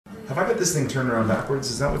Have I got this thing turned around backwards?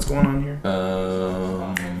 Is that what's going on here?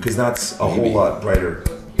 Because that's a whole lot brighter.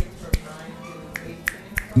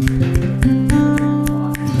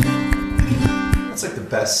 That's like the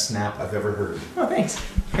best snap I've ever heard. Oh, thanks.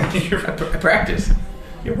 I practice.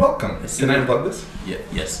 You're welcome. Can I unplug this? Yeah,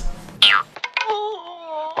 yes.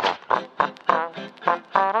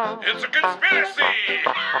 It's a conspiracy!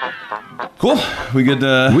 Cool. We good?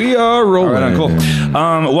 We are rolling. All right, cool.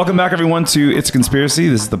 Welcome back, everyone, to It's a Conspiracy.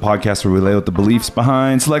 This is the podcast where we lay out the beliefs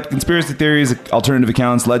behind select conspiracy theories, alternative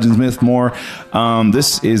accounts, legends, myths, more.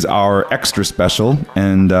 This is our extra special,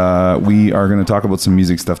 and we are going to talk about some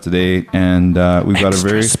music stuff today. And we've got a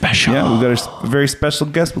very special. Yeah, we've got a very special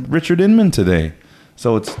guest with Richard Inman today.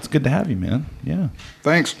 So it's good to have you, man. Yeah.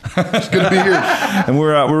 Thanks. It's good to be here. And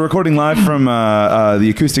we're recording live from the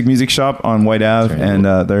Acoustic Music Shop on White Ave, and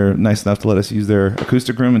they're nice enough to let us use their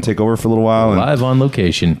acoustic room and take over for a little while. Live on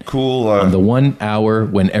location. Cool. On the 1 hour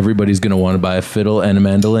when everybody's going to want to buy a fiddle and a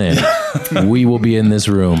mandolin, we will be in this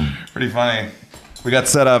room. Pretty funny. We got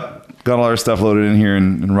set up, got all our stuff loaded in here,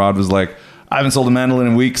 and Rod was like, I haven't sold a mandolin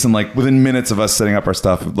in weeks, and like within minutes of us setting up our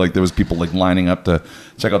stuff, like there was people like lining up to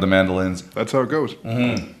check out the mandolins. That's how it goes.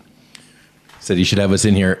 Mm-hmm. Said he should have us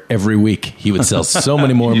in here every week. He would sell so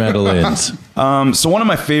many more mandolins. So one of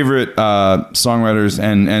my favorite songwriters,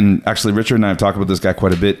 and actually Richard and I have talked about this guy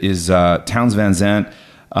quite a bit, is Townes Van Zandt.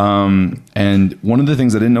 And one of the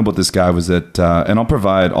things I didn't know about this guy was that, and I'll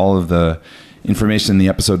provide all of the information in the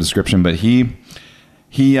episode description, but he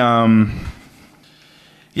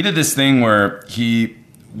did this thing where he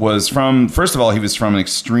was from, first of all, he was from an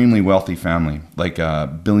extremely wealthy family, like a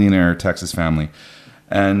billionaire Texas family.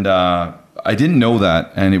 And I didn't know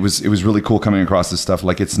that. And it was really cool coming across this stuff.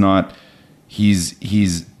 Like it's not,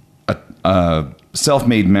 he's a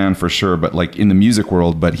self-made man for sure, but like in the music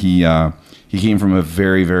world, but he came from a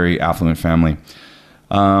very, very affluent family.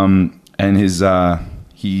 And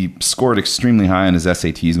he scored extremely high on his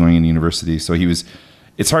SATs going into university. So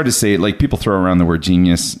it's hard to say, like people throw around the word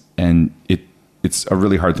genius, and it's a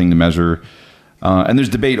really hard thing to measure. And there's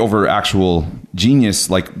debate over actual genius,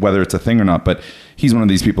 like whether it's a thing or not, but he's one of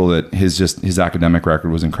these people that his academic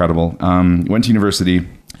record was incredible. Went to university,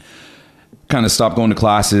 kind of stopped going to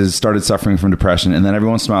classes, started suffering from depression. And then every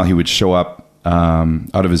once in a while he would show up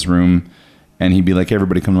out of his room and he'd be like, hey,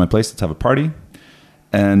 everybody come to my place. Let's have a party.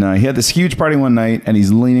 And he had this huge party one night and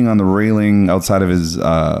he's leaning on the railing outside of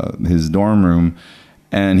his dorm room.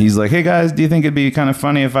 And he's like, hey guys, do you think it'd be kind of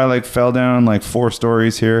funny if I like fell down like 4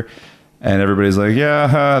 stories here? And everybody's like,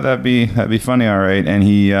 yeah, that'd be funny. All right. And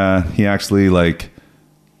he actually like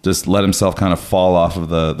just let himself kind of fall off of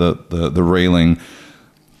the railing,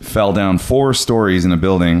 fell down 4 stories in a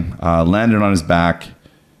building, landed on his back.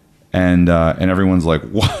 And everyone's like,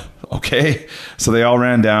 what? Okay. So they all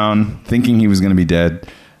ran down thinking he was going to be dead.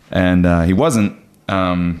 And he wasn't.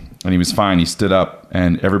 And he was fine. He stood up,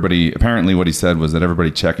 and everybody, apparently what he said was that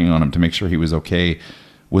everybody checking on him to make sure he was okay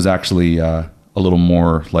was actually a little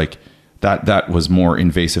more like that was more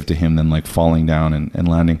invasive to him than like falling down and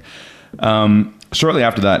landing. Shortly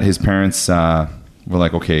after that, his parents were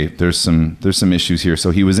like, okay, there's some issues here.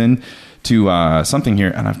 So he was in to something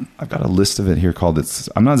here, and I've got a list of it here called,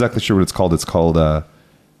 I'm not exactly sure what it's called. It's called, or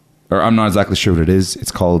I'm not exactly sure what it is.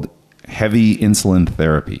 It's called heavy insulin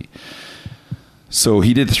therapy. So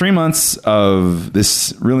he did 3 months of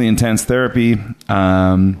this really intense therapy.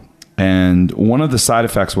 And one of the side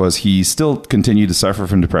effects was he still continued to suffer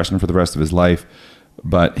from depression for the rest of his life,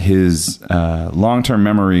 but his long-term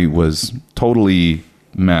memory was totally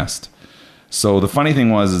messed. So the funny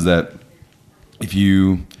thing is that if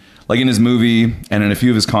you, like in his movie and in a few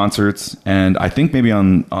of his concerts, and I think maybe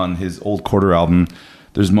on his old Quarter album,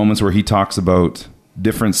 there's moments where he talks about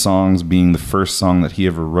different songs being the first song that he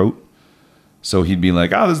ever wrote. So he'd be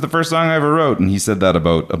like, oh, this is the first song I ever wrote. And he said that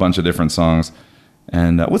about a bunch of different songs.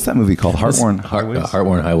 And what's that movie called? Heartworn Highways?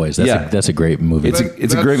 Heartworn Highways. That's a great movie.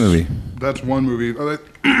 It's a great movie. That's one movie.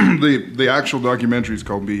 The actual documentary is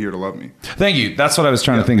called Be Here to Love Me. Thank you. That's what I was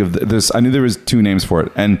trying to think of. I knew there was 2 names for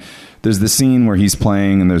it. And there's the scene where he's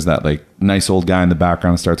playing and there's that like nice old guy in the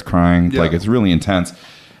background starts crying. Yeah. Like it's really intense.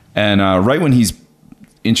 And right when he's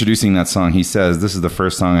introducing that song, he says, this is the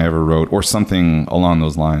first song I ever wrote, or something along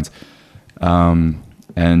those lines.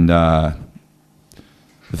 The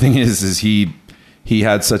thing is he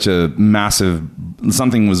had such a massive,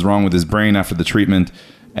 something was wrong with his brain after the treatment,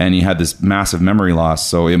 and he had this massive memory loss.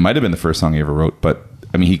 So it might have been the first song he ever wrote, but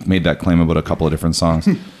I mean, he made that claim about a couple of different songs.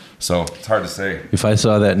 So it's hard to say. If I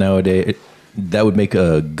saw that nowadays, that would make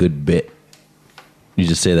a good bit. You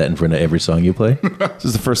just say that in front of every song you play. This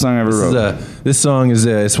is the first song I ever wrote. This song is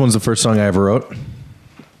this one's the first song I ever wrote.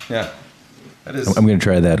 Yeah. That is. I'm going to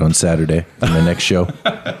try that on Saturday on the next show.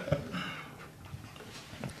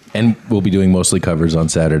 And we'll be doing mostly covers on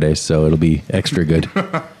Saturday, so it'll be extra good.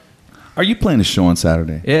 Are you playing a show on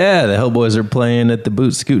Saturday? Yeah, the Hellboys are playing at the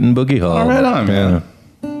Boot Scootin' Boogie Hall. All right on, man. Yeah.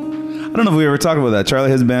 I don't know if we ever talked about that.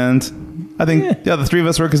 Charlie has a band. I think, the three of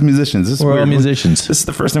us work as musicians. This is We're all weird. musicians. This is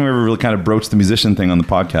the first time we ever really kind of broached the musician thing on the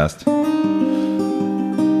podcast.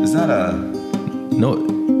 Is that a... No,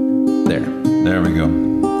 there. There we go.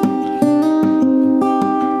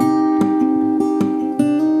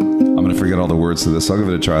 I'm going to forget all the words to this. I'll give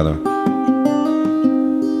it a try, though.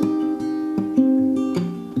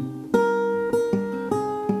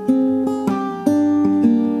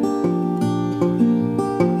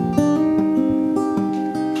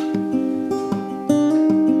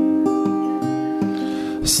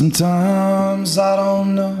 Sometimes I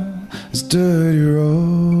don't know, this dirty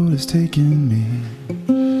road is taking me.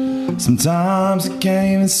 Sometimes I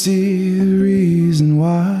can't even see the reason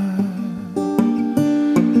why.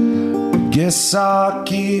 Guess I'll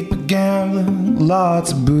keep gambling,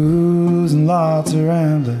 lots of booze and lots of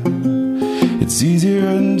rambling. It's easier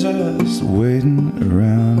than just waiting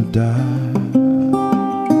around to die.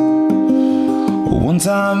 One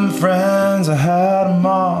time, friends, I had a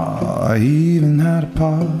ma, I even had a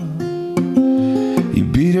pa. He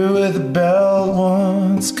beat her with a belt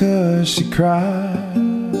once 'cause she cried.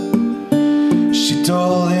 She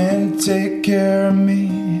told him to take care of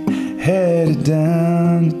me, headed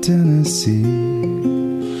down to Tennessee.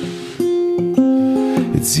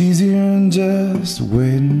 It's easier than just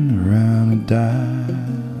waiting around to die.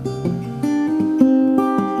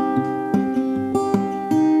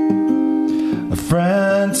 A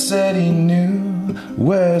friend said he knew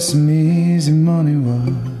where some easy money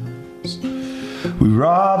was. We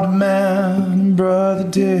robbed a man, and brother,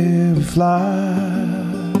 did we fly.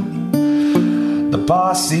 The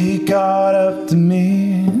posse caught up to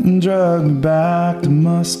me and dragged me back to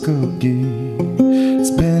Muskogee.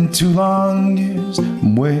 It's been 2 long years,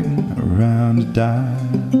 I'm waiting around to die.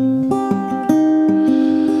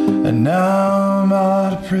 And now I'm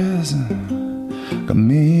out of prison, got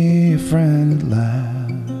me a friend at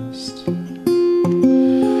last.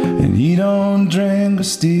 And he don't drink or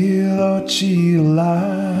steal or cheat or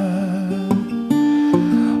lie.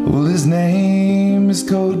 Well, his name is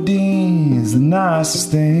Codeine, he's the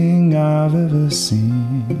nicest thing I've ever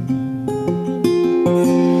seen.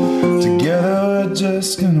 Together we're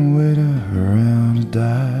just gonna wait around to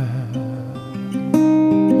die.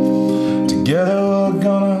 Together we're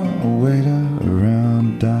gonna wait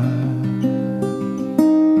around to die.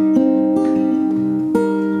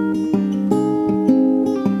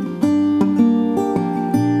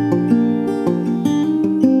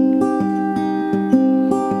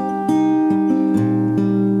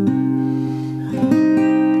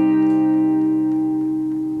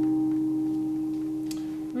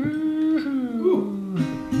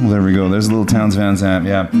 Well, there we go. There's a little Townes Van Zandt.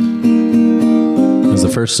 Yeah. It was the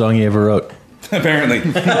first song he ever wrote. Apparently.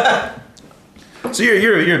 So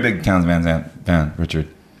you're a big Townes Van Zandt fan, Richard.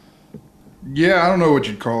 Yeah, I don't know what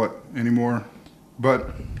you'd call it anymore, but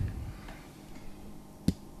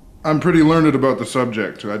I'm pretty learned about the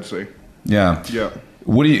subject, I'd say. Yeah. Yeah.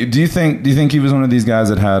 What do you think he was one of these guys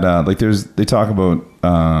that had they talk about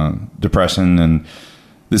depression and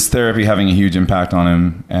this therapy having a huge impact on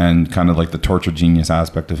him and kind of like the torture genius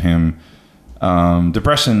aspect of him.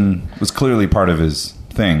 Depression was clearly part of his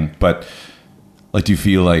thing, but like, do you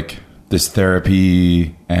feel like this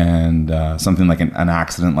therapy and something like an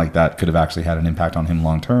accident like that could have actually had an impact on him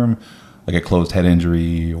long term, like a closed head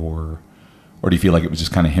injury, or do you feel like it was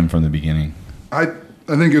just kind of him from the beginning? I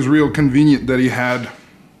think it's real convenient that he had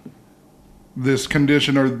this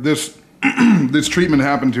condition or this this treatment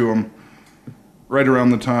happened to him right around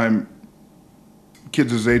the time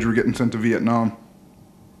kids his age were getting sent to Vietnam.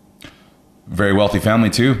 Very wealthy family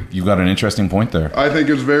too. You've got an interesting point there. I think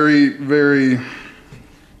it's very, very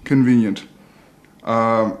convenient.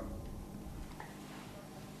 Somebody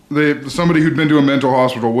who'd been to a mental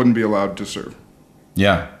hospital wouldn't be allowed to serve.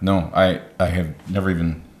 Yeah, no, I have never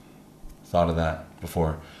even thought of that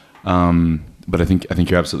before. But I think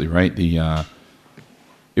you're absolutely right.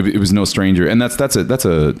 It was no stranger, and that's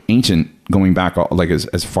a ancient, going back like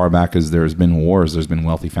as far back as there's been wars. There's been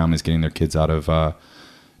wealthy families getting their kids out of.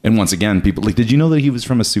 And once again, people like, did you know that he was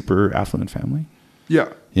from a super affluent family? Yeah.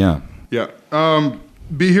 Yeah. Yeah.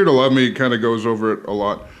 Be Here to Love Me kind of goes over it a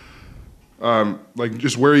lot. Like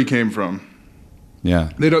just where he came from. Yeah.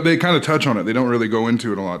 They kind of touch on it. They don't really go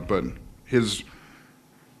into it a lot, but his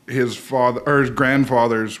father or his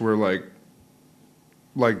grandfathers were like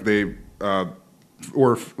they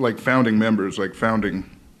or like founding members, like founding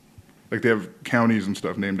Like they have counties and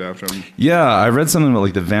stuff named after them. Yeah, I read something about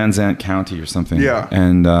like the Van Zandt County or something. Yeah.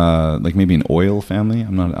 And like maybe an oil family.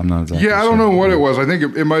 I'm not exactly Yeah, I don't know what it was. I think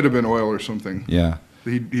it might have been oil or something. Yeah.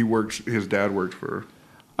 His dad worked for.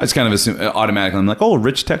 I just kind of assume automatically. I'm like, oh,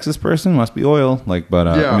 rich Texas person must be oil. Like, but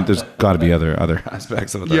Yeah. I mean, there's got to be other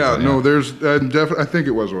aspects of it. Yeah, no, there's definitely. I think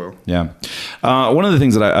it was oil. Yeah. One of the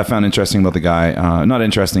things that I found interesting about the guy, not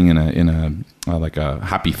interesting in a like a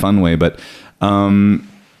happy fun way, but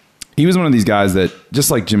he was one of these guys that, just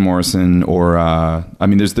like Jim Morrison, or I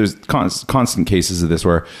mean, there's constant cases of this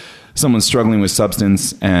where someone's struggling with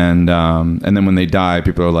substance, and then when they die,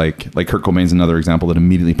 people are like Kurt Cobain's another example that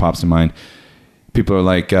immediately pops to mind. People are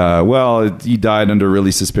like, well, he died under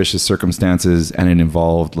really suspicious circumstances, and it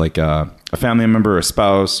involved like a family member, a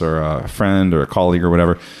spouse, or a friend, or a colleague, or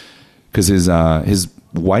whatever. Because his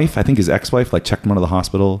wife, I think his ex-wife, like checked him out of the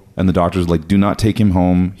hospital, and the doctors were like, do not take him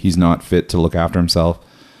home. He's not fit to look after himself.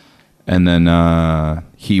 And then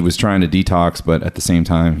he was trying to detox, but at the same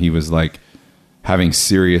time, he was like having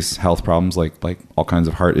serious health problems, like all kinds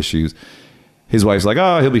of heart issues. His wife's like,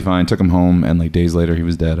 oh, he'll be fine. Took him home, and like days later, he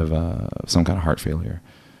was dead of some kind of heart failure.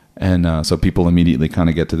 And so people immediately kind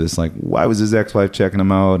of get to this, like, why was his ex-wife checking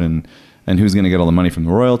him out, and who's going to get all the money from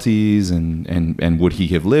the royalties, and would he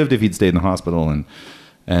have lived if he'd stayed in the hospital,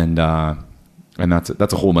 and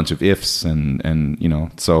that's a whole bunch of ifs, and you know,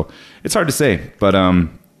 so it's hard to say, but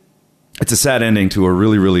it's a sad ending to a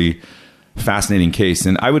really, really fascinating case.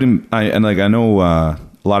 And I know a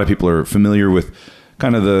lot of people are familiar with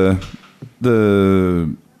kind of the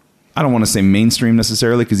I don't want to say mainstream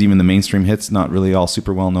necessarily, because even the mainstream hits not really all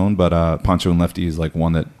super well known, but Poncho and Lefty is like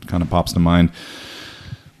one that kind of pops to mind.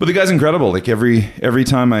 But the guy's incredible. Like every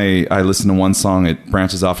time I listen to one song, it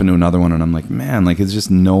branches off into another one, and I'm like, man, like it's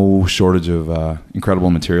just no shortage of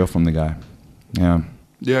incredible material from the guy. Yeah.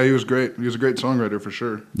 Yeah, he was great. He was a great songwriter for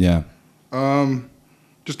sure. Yeah.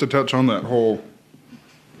 Just to touch on that whole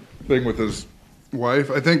thing with his wife,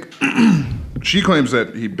 I think she claims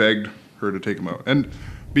that he begged her to take him out, and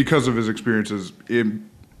because of his experiences in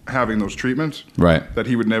having those treatments, right, that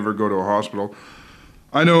he would never go to a hospital.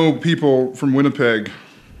 I know people from Winnipeg,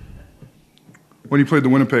 when he played the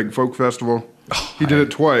Winnipeg Folk Festival, he did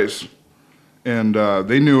it twice, and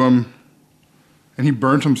they knew him, and he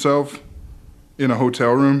burnt himself in a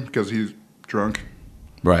hotel room because he's drunk.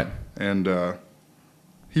 Right. And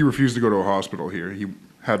he refused to go to a hospital here. He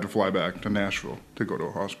had to fly back to Nashville to go to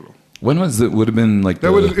a hospital. When was it? Would have been like it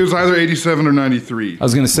was either 87 or 93. I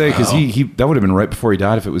was going to say, because he that would have been right before he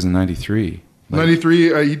died if it was in 93.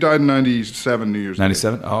 93, he died in 97 New Year's Day.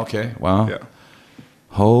 97? Oh, okay. Wow. Yeah.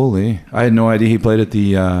 Holy. I had no idea he played at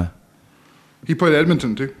the... He played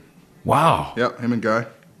Edmonton, too. Wow. Yeah, him and Guy.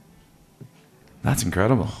 That's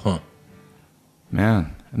incredible. Huh.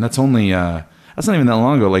 Man. And that's only... that's not even that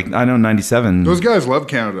long ago. Like, I know 97... Those guys love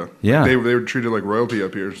Canada. Yeah. They were treated like royalty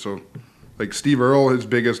up here. So, like, Steve Earle, his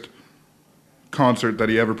biggest concert that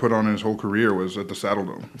he ever put on in his whole career was at the Saddle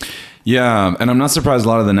Dome. Yeah, and I'm not surprised a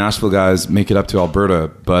lot of the Nashville guys make it up to Alberta,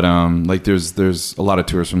 but like there's a lot of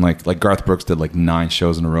tours from like Garth Brooks did like 9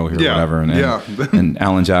 shows in a row here or whatever, and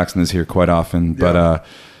Alan Jackson is here quite often, but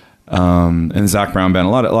and Zach Brown Band, a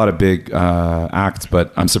lot of big acts,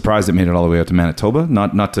 but I'm surprised it made it all the way out to Manitoba.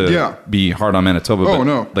 Not to be hard on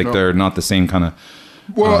Manitoba, but they're not the same kind of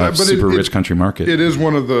but super rich country market. It is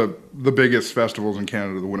one of the biggest festivals in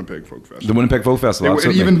Canada, the Winnipeg Folk Festival. The Winnipeg Folk Festival.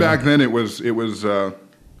 And even back then, it was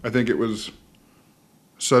I think it was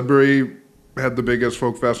Sudbury had the biggest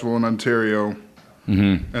folk festival in Ontario,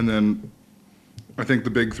 and then I think the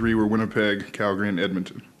big 3 were Winnipeg, Calgary, and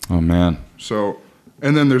Edmonton. Oh man! So,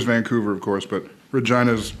 and then there's Vancouver, of course, but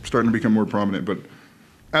Regina's starting to become more prominent. But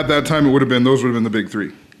at that time, those would have been the big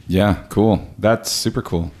 3. Yeah, cool. That's super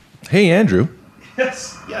cool. Hey, Andrew.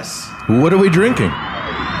 Yes. What are we drinking?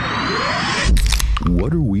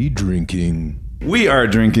 What are we drinking? We are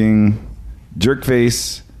drinking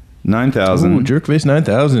Jerkface 9000. Ooh, Jerkface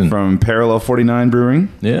 9000 from Parallel 49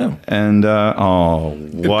 Brewing. Yeah. And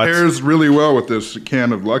it pairs really well with this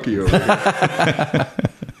can of Lucky over here.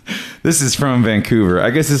 This is from Vancouver. I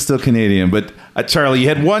guess it's still Canadian, but Charlie, you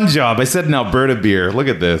had one job. I said an Alberta beer. Look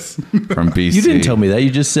at this from BC. You didn't tell me that. You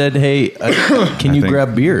just said, hey, can you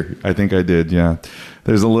grab beer? I think I did, yeah.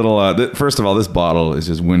 There's a little, first of all, this bottle is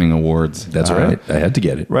just winning awards. That's right. I had to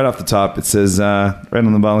get it. Right off the top, it says, right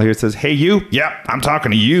on the bottle here, it says, hey, you. Yeah, I'm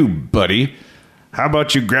talking to you, buddy. How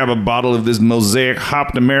about you grab a bottle of this Mosaic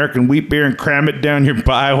hopped American wheat beer and cram it down your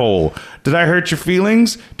pie hole? Did I hurt your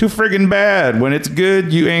feelings? Too friggin' bad. When it's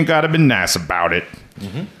good, you ain't gotta be nice about it.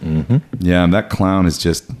 Mm-hmm. Mm-hmm. Yeah, that clown is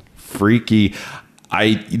just freaky.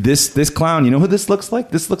 This clown, you know who this looks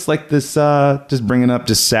like? This looks like this, just bringing up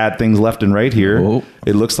just sad things left and right here. Oh.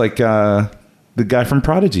 It looks like the guy from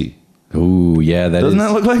Prodigy. Ooh, yeah, Doesn't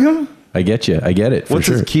that look like him? I get you. I get it. What's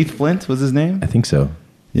his, Keith Flint was his name? I think so.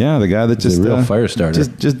 Yeah, the guy that He's just a real fire starter.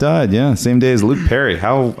 just died. Yeah, same day as Luke Perry.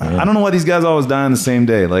 How I don't know why these guys always die on the same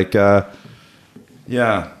day. Like, yeah,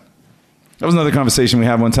 that was another conversation we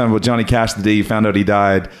had one time about Johnny Cash. The day you found out he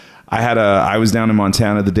died, I was down in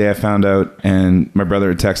Montana the day I found out, and my brother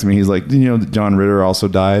had texted me. He's like, "Do you know that John Ritter also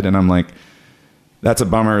died?" And I'm like, "That's a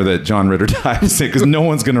bummer that John Ritter died because no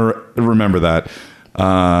one's gonna remember that."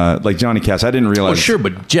 Like Johnny Cash, I didn't realize. Oh, sure,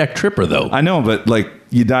 but Jack Tripper though. I know, but like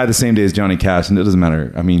you die the same day as Johnny Cash, and it doesn't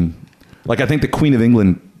matter. I mean, like I think the Queen of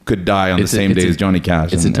England could die on the same day as Johnny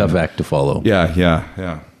Cash. It's a tough act to follow. Yeah.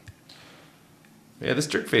 Yeah, this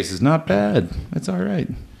Jerkface is not bad. It's all right.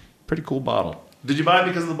 Pretty cool bottle. Did you buy it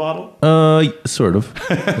because of the bottle? Sort of.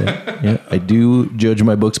 Yeah. I do judge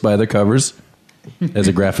my books by their covers as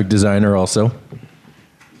a graphic designer also.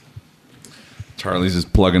 Charlie's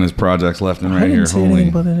just plugging his projects left and right here. Holy.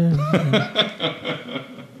 Well,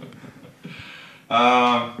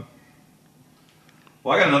 I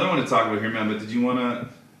got another one to talk about here, man. But did you want to?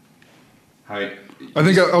 Hi. I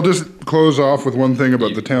think I'll just close off with one thing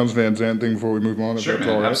about the Townes Van Zandt thing before we move on. If Sure, that's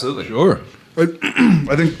man. all right. Absolutely. Sure.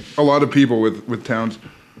 I think a lot of people with Townes,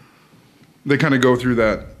 they kind of go through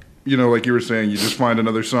that. You know, like you were saying, you just find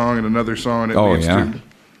another song and another song. And it leads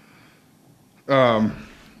to.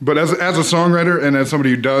 But as a songwriter and as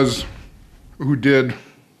somebody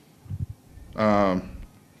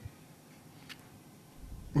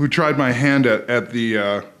who tried my hand at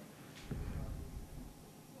the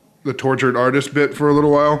tortured artist bit for a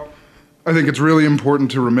little while, I think it's really important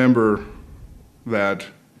to remember that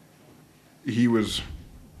he was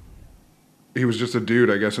just a dude,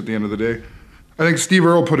 I guess, at the end of the day. I think Steve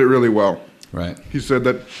Earle put it really well. Right. He said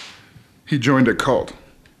that he joined a cult.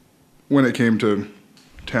 When it came to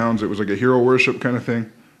Townes, it was like a hero worship kind of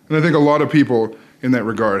thing. And I think a lot of people in that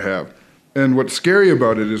regard have. And what's scary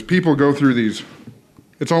about it is people go through these,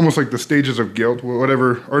 it's almost like the stages of guilt,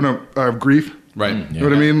 whatever, or no, grief. Right. You know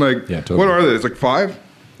what I mean? Like, totally. What are they? It's like 5?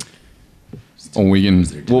 Oh,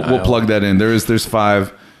 we'll plug that in. There's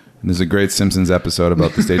 5. And there's a great Simpsons episode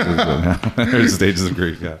about the stages of grief. There's stages of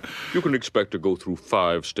grief, yeah. You can expect to go through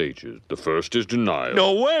 5 stages. The first is denial.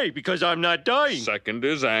 No way, because I'm not dying. Second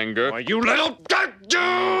is anger. Why, you little...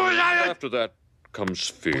 After that comes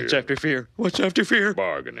fear. What's after fear? What's after fear?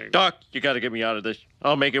 Bargaining. Doc, you gotta get me out of this.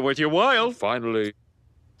 I'll make it worth your while. Finally,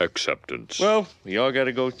 acceptance. Well, we all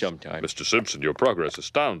gotta go sometime. Mr. Simpson, your progress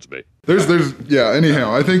astounds me.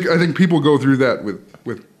 Anyhow, I think people go through that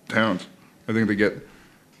with Townes. I think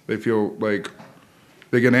they feel like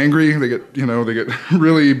they get angry, they get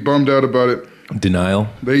really bummed out about it. Denial.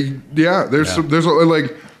 There's a,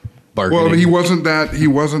 like, Bargaining. well, he wasn't that.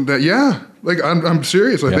 Yeah, like I'm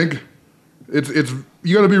serious. I think it's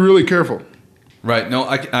you got to be really careful. Right. No,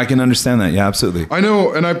 I can understand that. Yeah, absolutely. I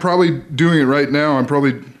know, and I'm probably doing it right now. I'm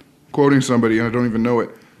probably quoting somebody, and I don't even know it.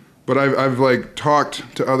 But I've like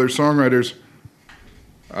talked to other songwriters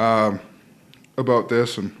about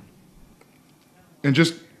this, and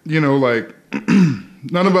just like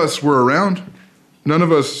none of us were around, none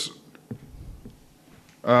of us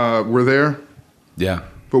were there. Yeah.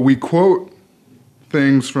 But we quote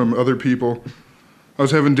things from other people. I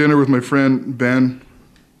was having dinner with my friend Ben,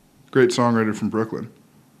 great songwriter from Brooklyn.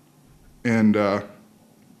 And our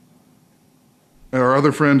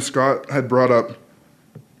other friend Scott had brought up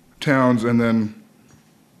Townes, and then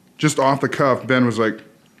just off the cuff, Ben was like,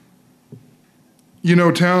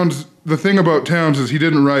 Townes, the thing about Townes is he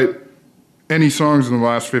didn't write any songs in the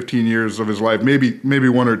last 15 years of his life, maybe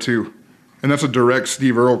 1 or 2. And that's a direct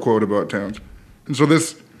Steve Earle quote about Townes. And so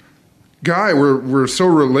this guy we're so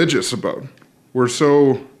religious about, we're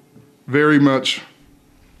so very much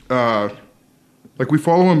like we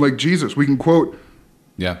follow him like Jesus. We can quote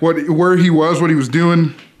where he was, what he was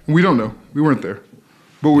doing. We don't know. We weren't there.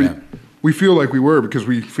 But we feel like we were because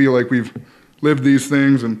we feel like we've lived these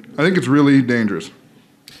things, and I think it's really dangerous.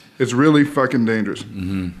 It's really fucking dangerous.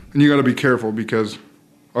 Mm-hmm. And you got to be careful because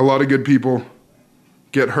a lot of good people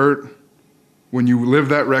get hurt when you live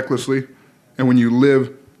that recklessly and when you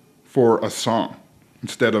live for a song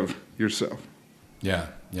instead of yourself. Yeah,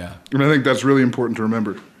 yeah. And I think that's really important to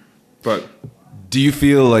remember. But do you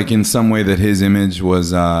feel like in some way that his image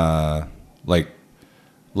was like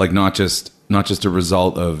not just a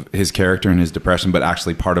result of his character and his depression, but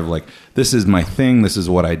actually part of like, this is my thing, this is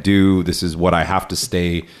what I do, this is what I have to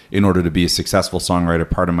stay in order to be a successful songwriter.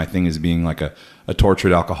 Part of my thing is being like a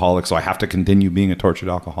tortured alcoholic, so I have to continue being a tortured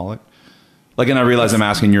alcoholic. Like, and I realize I'm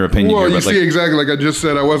asking your opinion Well, here, you but see, like, exactly, like I just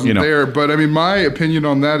said, I wasn't there. But I mean, my opinion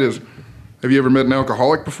on that is, have you ever met an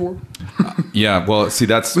alcoholic before? yeah, well, see,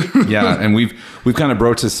 that's, yeah, and we've kind of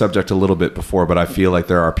broached this subject a little bit before, but I feel like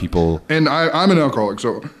there are people. And I'm an alcoholic,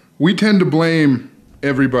 so we tend to blame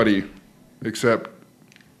everybody except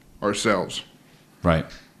ourselves. Right.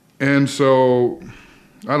 And so,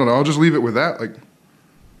 I don't know, I'll just leave it with that. Like,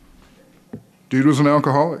 dude was an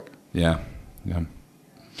alcoholic. Yeah. Yeah.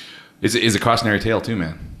 It's a cautionary tale too,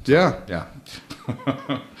 man. Yeah. Yeah.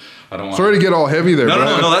 I don't want. Sorry to get all heavy there.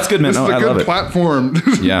 No, that's good, man. This is No, a I love good it. platform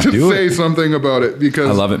Yeah, to do say it. something about it because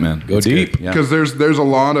I love it, man. Go It's deep. good. Yeah. because there's a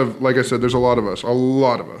lot of, like I said, there's a lot of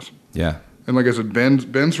us. Yeah. And like I said,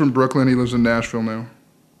 Ben's from Brooklyn. He lives in Nashville now,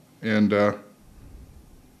 and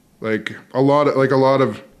like a lot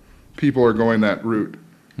of people are going that route,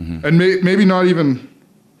 and maybe not even.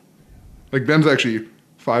 Like Ben's actually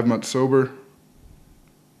 5 months sober,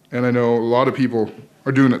 and I know a lot of people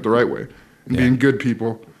are doing it the right way and being good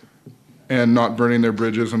people, and not burning their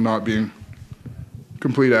bridges and not being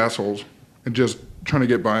complete assholes and just trying to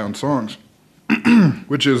get by on songs,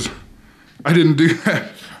 which is I didn't do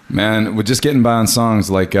that. Man, with just getting by on songs,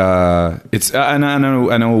 like it's, and I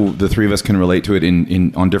know the three of us can relate to it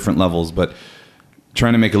in on different levels, but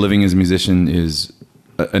trying to make a living as a musician is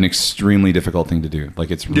an extremely difficult thing to do.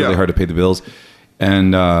 Like, it's really hard to pay the bills,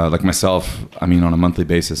 and like myself, I mean, on a monthly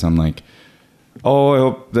basis, I'm like, oh, I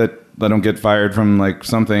hope that I don't get fired from like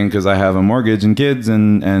something because I have a mortgage and kids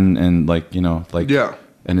and like, you know, like, Yeah.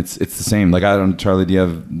 And it's the same. Like, I don't, Charlie, do you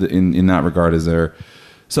have in that regard? Is there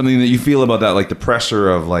something that you feel about that, like the pressure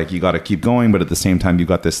of like you got to keep going, but at the same time you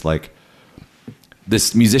got this like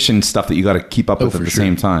this musician stuff that you got to keep up with at the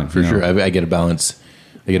same time? For sure, I get a balance.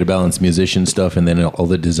 I get to balance musician stuff and then all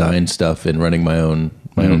the design stuff and running my own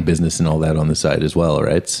business and all that on the side as well,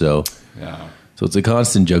 right? So Yeah. So it's a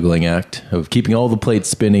constant juggling act of keeping all the plates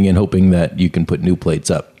spinning and hoping that you can put new plates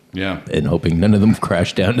up. Yeah. And hoping none of them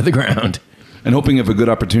crash down to the ground. And hoping if a good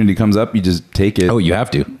opportunity comes up, you just take it. Oh, you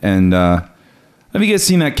have to. And have you guys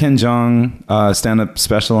seen that Ken Jeong stand-up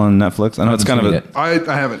special on Netflix? I know it's kind of a... I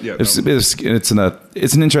haven't yet. It's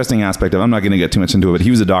an interesting aspect of. I'm not going to get too much into it, but he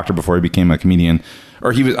was a doctor before he became a comedian,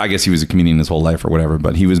 or I guess he was a comedian his whole life or whatever.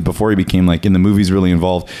 But he was, before he became like in the movies really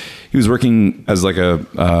involved, he was working as like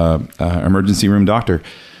a emergency room doctor.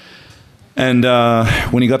 And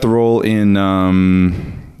when he got the role in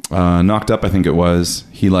Knocked Up, I think it was,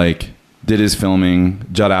 he like did his filming.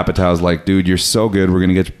 Judd Apatow's like, dude, you're so good. We're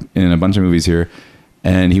going to get in a bunch of movies here.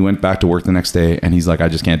 And he went back to work the next day and he's like, I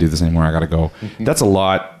just can't do this anymore. I got to go. Mm-hmm. That's a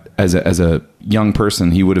lot as a young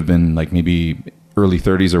person. He would have been like maybe early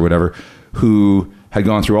 30s or whatever, who had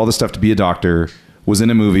gone through all this stuff to be a doctor, was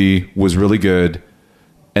in a movie, was really good.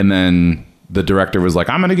 And then the director was like,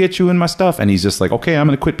 I'm going to get you in my stuff. And he's just like, okay, I'm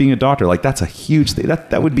going to quit being a doctor. Like, that's a huge thing.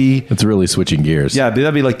 That would be... It's really switching gears. Yeah,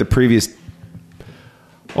 that'd be like the previous...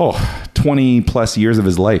 20 plus years of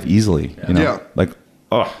his life easily, you know, like,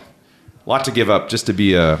 a lot to give up just to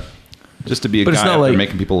be a guy out there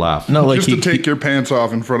making people laugh. Not like just to take your pants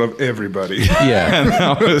off in front of everybody. Yeah. And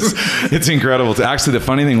it's incredible. Actually, the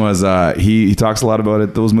funny thing was, he talks a lot about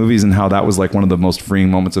it, those movies, and how that was like one of the most freeing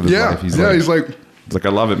moments of his life. He's like, I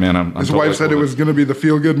love it, man. His wife said it was going to be the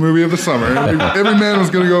feel-good movie of the summer. Every man was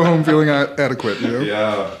going to go home feeling adequate, you know?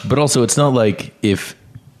 Yeah. But also, it's not like if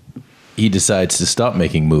he decides to stop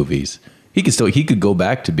making movies, he could go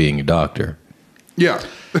back to being a doctor. Yeah.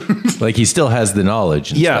 Like, he still has the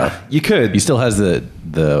knowledge and stuff. You could. He still has the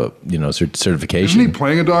certification. Isn't he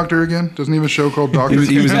playing a doctor again? Doesn't he have a show called Doctor Ken?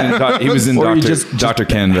 He was in Or you Dr.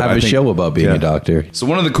 Ken. Have a show about being a doctor. So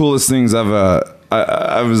one of the coolest things I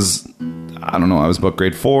was about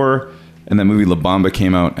grade 4, and that movie La Bamba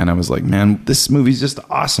came out, and I was like, man, this movie's just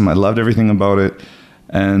awesome. I loved everything about it.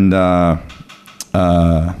 And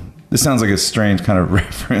this sounds like a strange kind of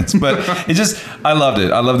reference, but I loved it.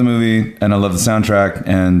 I loved the movie, and I loved the soundtrack,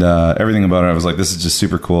 and everything about it. I was like, this is just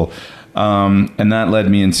super cool. And that led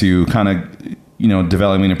me into kind of,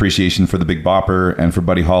 developing an appreciation for the Big Bopper and for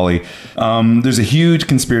Buddy Holly. There's a huge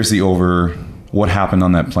conspiracy over what happened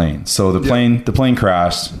on that plane. So the plane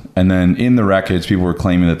crashed, and then in the wreckage, people were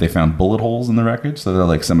claiming that they found bullet holes in the wreckage. So they're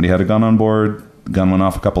like, somebody had a gun on board, the gun went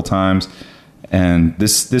off a couple times. And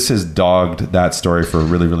this has dogged that story for a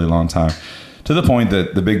really, really long time, to the point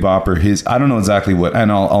that the Big Bopper, I don't know exactly what, and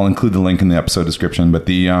I'll include the link in the episode description, but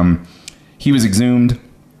he was exhumed,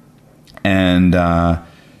 and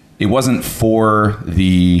it wasn't for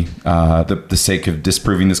the sake of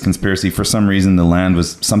disproving this conspiracy. For some reason,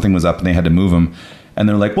 something was up, and they had to move him. And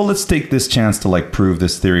they're like, well, let's take this chance to like prove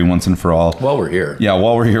this theory once and for all. While we're here. Yeah,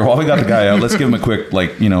 while we got the guy out, let's give him a quick,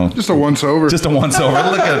 like, you know. Just a once over. Just a once over.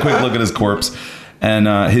 A quick look at his corpse.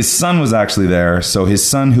 And his son was actually there. So his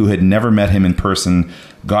son, who had never met him in person,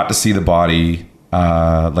 got to see the body,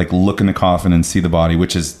 like look in the coffin and see the body,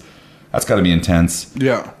 that's got to be intense.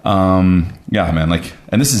 Yeah. Yeah, man. Like,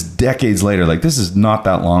 and this is decades later. Like, this is not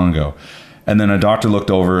that long ago. And then a doctor looked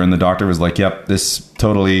over, and the doctor was like, "Yep, this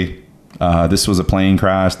totally, this was a plane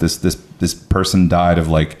crash. This person died of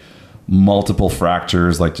like multiple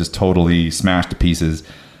fractures, like just totally smashed to pieces.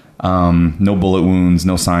 No bullet wounds,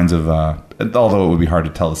 no signs of. Although it would be hard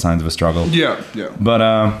to tell the signs of a struggle. Yeah. But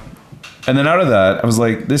and then out of that, I was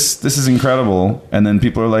like, this is incredible. And then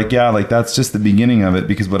people are like, yeah, like that's just the beginning of it,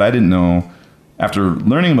 because what I didn't know after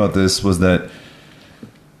learning about this was that.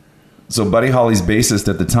 So Buddy Holly's bassist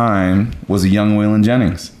at the time was a young Waylon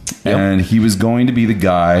Jennings. Yep. And he was going to be the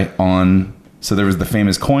guy on... So there was the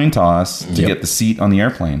famous coin toss to get the seat on the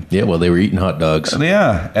airplane. Yeah, well, they were eating hot dogs.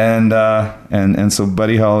 Yeah. And so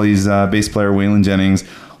Buddy Holly's bass player, Waylon Jennings,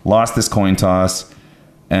 lost this coin toss.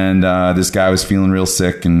 And this guy was feeling real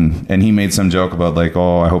sick. And he made some joke about like,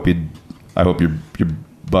 oh, I hope your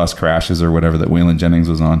bus crashes or whatever that Waylon Jennings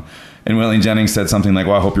was on. And Waylon Jennings said something like,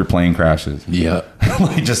 well, I hope your plane crashes. Yeah.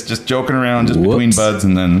 Like just joking around, just between buds,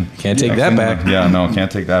 and then... Can't take that back. Yeah, no,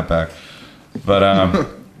 can't take that back. But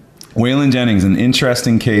Waylon Jennings, an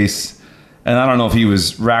interesting case. And I don't know if he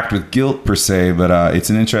was racked with guilt per se, but it's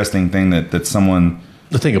an interesting thing that someone...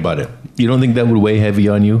 Think about it. You don't think that would weigh heavy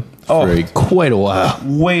on you for quite a while?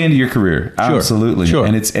 Way into your career. Sure. Absolutely. Sure.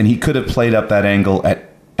 And he could have played up that angle at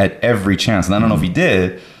every chance. And I don't know if he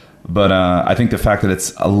did... But I think the fact that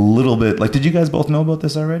it's a little bit like, did you guys both know about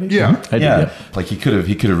this already? Yeah. I did, yeah. Like he could have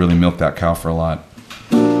really milked that cow for a lot.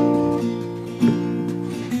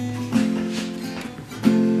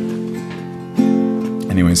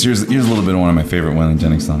 Anyways, here's a little bit of one of my favorite Waylon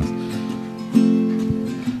Jennings songs.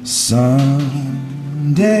 Someday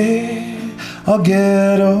I'll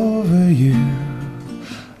get over you.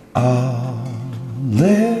 I'll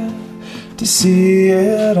live to see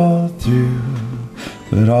it all through.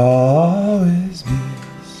 But I'll always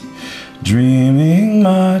miss dreaming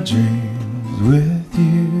my dreams with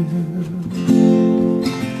you.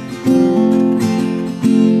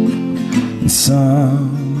 And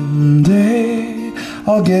someday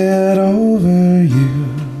I'll get over you.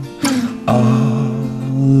 I'll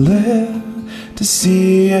live to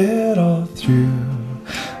see it all through.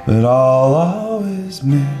 But I'll always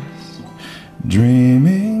miss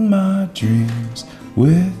dreaming my dreams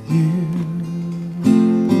with you.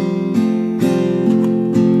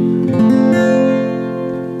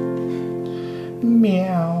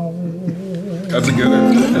 Meow. That's a good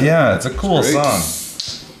one. Yeah, it's a cool song.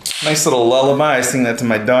 Nice little lullaby. I sing that to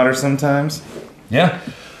my daughter sometimes. Yeah.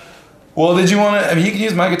 Well, did you want to... I mean, you can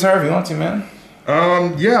use my guitar if you want to, man.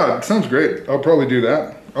 Yeah, it sounds great. I'll probably do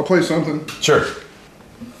that. I'll play something. Sure.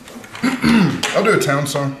 I'll do a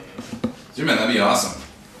Townes song. Dude, man, that'd be awesome.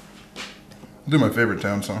 I'll do my favorite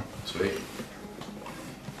Townes song. Sweet.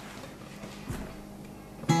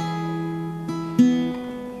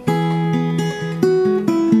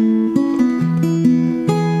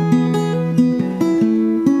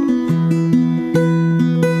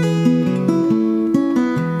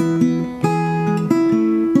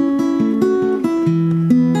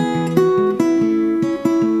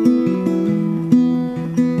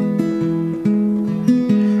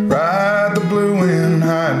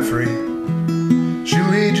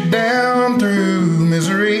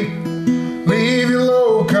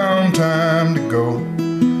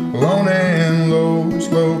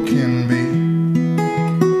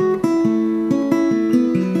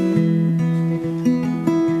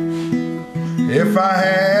 If I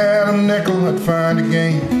had a nickel, I'd find a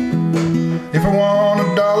game. If I want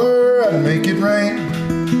 $1, I'd make it rain.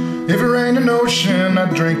 If it rained an ocean,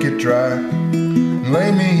 I'd drink it dry and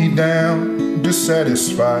lay me down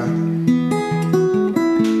dissatisfied.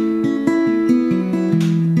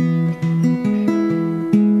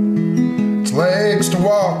 It's legs to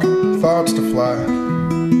walk, thoughts to fly,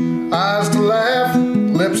 eyes to laugh,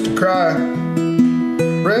 lips to cry,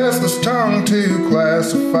 restless tongue to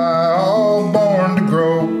classify, all born to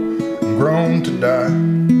grow and grown to die.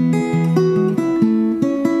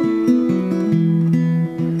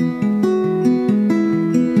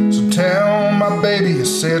 So tell my baby I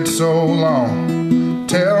said so long,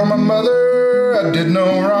 tell my mother I did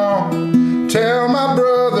no wrong, tell my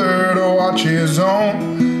brother to watch his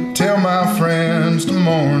own, tell my friends to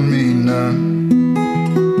mourn me none.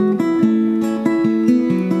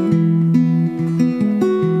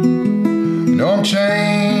 I'm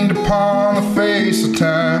chained upon the face of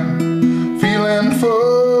time, feeling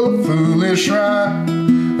full of foolish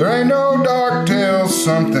rhyme. There ain't no dark till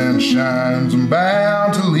something shines. I'm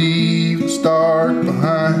bound to leave the dark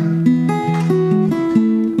behind.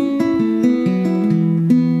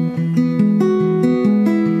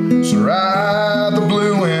 So ride the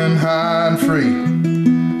blue wind high and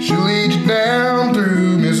free. She'll lead you down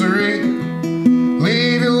through misery,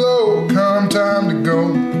 leave you low come time to go.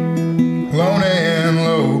 Lone and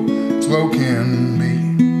low, as low can be.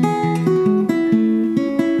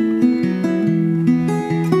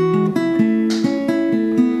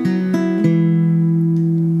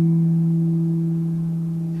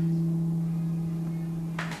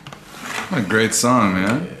 What a great song,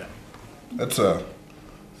 man. It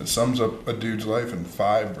sums up a dude's life in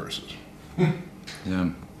 5 verses.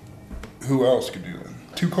 Yeah. Who else could do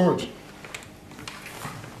that? 2 chords.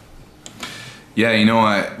 Yeah, you know,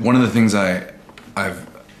 one of the things I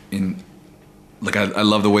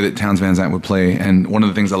love the way that Townes Van Zandt would play, and one of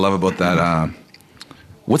the things I love about that,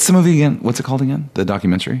 what's the movie again? What's it called again? The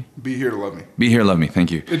documentary? Be Here to Love Me. Be Here, Love Me.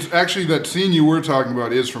 Thank you. It's actually that scene you were talking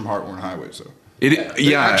about is from Heartworn Highway, so.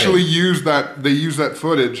 They Actually used that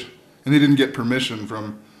footage, and they didn't get permission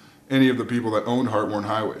from any of the people that owned Heartworn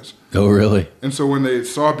Highways. Oh, really? And so when they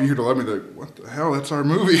saw Be Here to Love Me, they're like, what the hell? That's our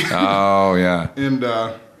movie. Oh, yeah. And,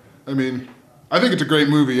 I mean, I think it's a great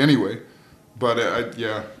movie anyway. But,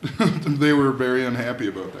 they were very unhappy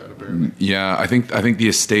about that, apparently. Yeah, I think the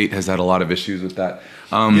estate has had a lot of issues with that.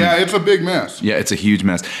 Yeah, it's a big mess. Yeah, it's a huge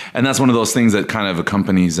mess. And that's one of those things that kind of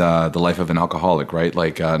accompanies the life of an alcoholic, right?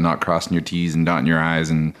 Like not crossing your T's and dotting your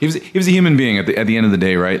I's. And he was a human being at the end of the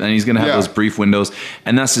day, right? And he's going to have those brief windows.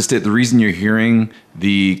 And that's just it. The reason you're hearing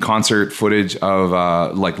the concert footage of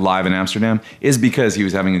live in Amsterdam is because he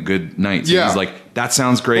was having a good night. So he's like, that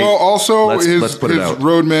sounds great. Well, also let's put it out. His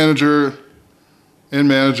road manager and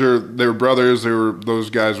manager, they were brothers. Those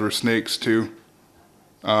guys were snakes too.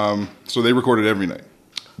 So they recorded every night.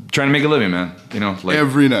 Trying to make a living, man. You know, like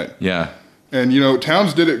every night. Yeah. And, you know,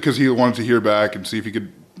 Townes did it because he wanted to hear back and see if he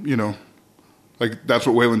could, you know, like that's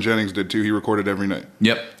what Waylon Jennings did too. He recorded every night.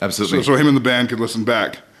 Yep, absolutely. So him and the band could listen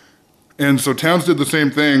back. And so Townes did the same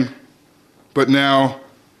thing, but now,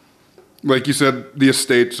 like you said, the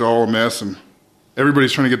estate's all a mess and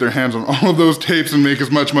everybody's trying to get their hands on all of those tapes and make as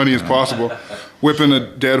much money as possible, whipping a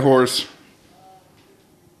dead horse,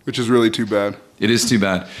 which is really too bad. It is too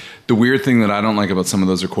bad. The weird thing that I don't like about some of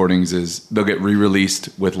those recordings is they'll get re-released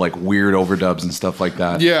with like weird overdubs and stuff like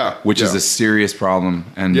that. Yeah. Which is a serious problem.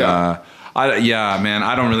 And man,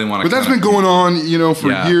 I don't really want to. But that's been going on, you know, for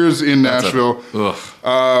years in Nashville.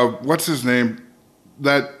 What's his name?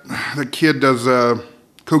 That kid does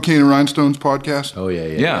Cocaine and Rhinestones podcast. Oh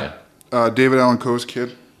yeah. David Allan Coe's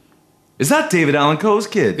kid. Is that David Allan Coe's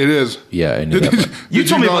kid? It is. Yeah, I knew that. You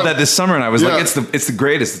told me about that this summer, and I was like, it's the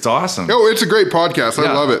greatest. It's awesome. Oh, it's a great podcast.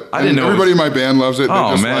 I love it. I didn't know. Everybody in my band loves it.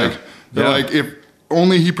 Oh, man. They're like, if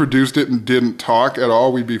only he produced it and didn't talk at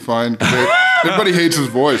all, we'd be fine. Everybody hates his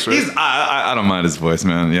voice, right? I don't mind his voice,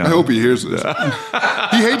 man. Yeah. I hope he hears this.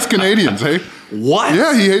 He hates Canadians, hey? What?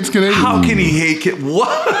 Yeah, he hates Canadians. How can he hate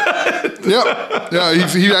what? Yeah.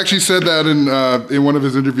 He actually said that in one of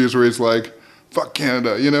his interviews where he's like, fuck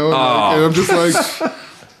Canada, you know? And I'm just like...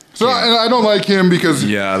 So and I don't like him because...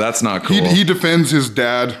 Yeah, that's not cool. He defends his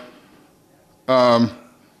dad.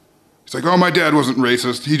 He's like, oh, my dad wasn't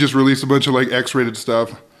racist. He just released a bunch of, like, X-rated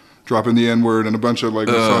stuff, dropping the N-word and a bunch of, like,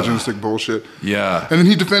 misogynistic bullshit. Yeah. And then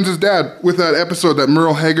he defends his dad with that episode, that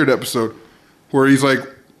Merle Haggard episode, where he's like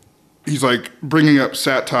bringing up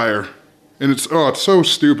satire. And it's so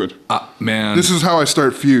stupid. Man. This is how I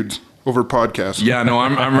start feuds over podcasts. Yeah, no,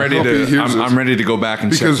 I'm ready I'm ready to go back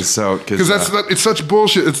and check this out because it's such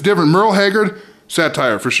bullshit. It's different. Merle Haggard,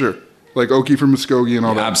 satire for sure, like Okie from Muskogee and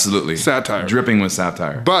all that. Absolutely, satire, dripping with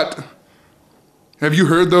satire. But have you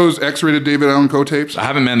heard those X-rated David Allan Coe tapes? I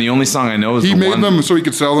haven't, man. The only song I know is he made them so he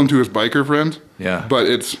could sell them to his biker friends. Yeah, but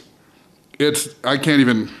it's I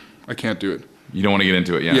can't do it. You don't want to get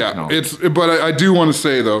into it, yeah. Yeah, no. But I do want to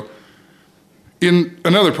say though, in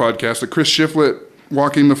another podcast, that Chris Shiflett,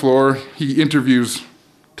 Walking the Floor, he interviews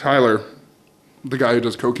Tyler, the guy who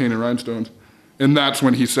does Cocaine and Rhinestones, and that's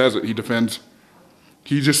when he says it. He defends.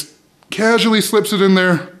 He just casually slips it in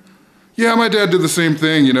there. Yeah, my dad did the same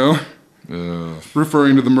thing, you know,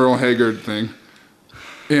 referring to the Merle Haggard thing.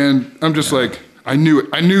 And I'm just like, I knew it.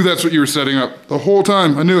 I knew that's what you were setting up the whole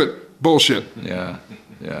time. I knew it. Bullshit. Yeah.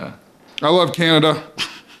 I love Canada.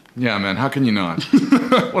 Yeah, man. How can you not?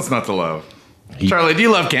 What's not to love? Charlie, do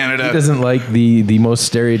you love Canada? He doesn't like the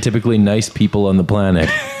most stereotypically nice people on the planet.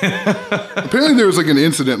 Apparently there was like an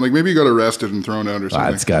incident, like maybe he got arrested and thrown out or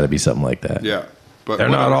something. It's got to be something like that. Yeah. But they're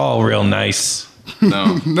not all real nice.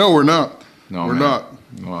 No. No, we're not. No, we're man. not.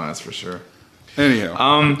 Well, that's for sure.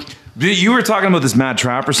 Anyhow. You were talking about this Mad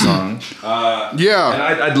Trapper song. Yeah.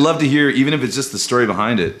 And I'd love to hear, even if it's just the story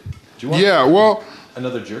behind it. Do you want Yeah, well,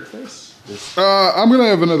 Another Jerkface? I'm going to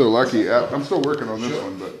have another Lucky. I'm still working on this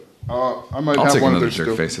one, but I might I'll have take one another of those jerk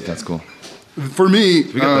still. face if that's cool. For me,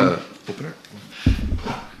 We got the opener.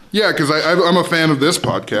 yeah, because I'm a fan of this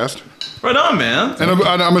podcast. Right on, man. And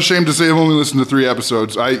I'm ashamed to say I've only listened to 3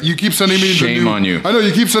 episodes. You keep sending me Shame on you. I know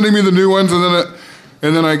you keep sending me the new ones,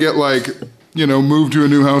 and then I get like, moved to a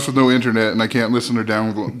new house with no internet, and I can't listen or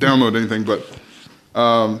download anything. But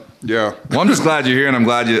yeah. Well, I'm just glad you're here, and I'm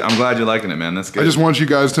glad you're liking it, man. That's good. I just want you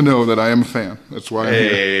guys to know that I am a fan. That's why I'm here.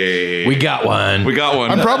 Hey, We got one. we got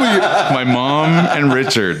one. I'm probably my mom and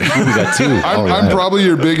Richard. We got two. I'm probably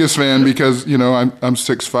your biggest fan because I'm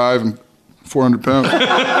 6'5" and 400 pounds.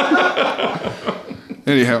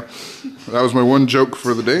 Anyhow, that was my one joke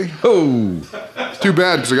for the day. Oh, It's too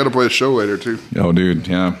bad because I got to play a show later too. oh, dude,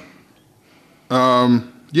 yeah.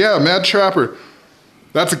 Yeah, Mad Trapper.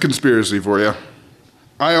 That's a conspiracy for you.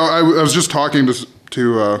 I was just talking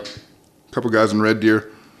to a couple guys in Red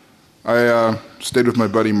Deer. I stayed with my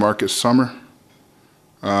buddy Marcus Summer.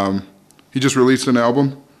 He just released an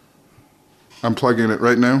album. I'm plugging it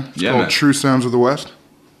right now. It's Yeah, called man. True Sounds of the West.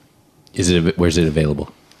 Where's it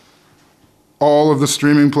available? All of the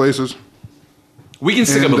streaming places. We can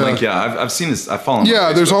stick up a And, link. Yeah, I've seen this. I've followed.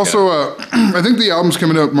 Yeah, there's also I think the album's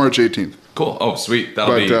coming out March 18th. Cool. Oh, sweet.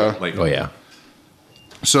 That'll But, be uh, Oh yeah.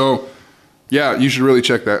 So, yeah, you should really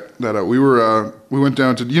check that out. We went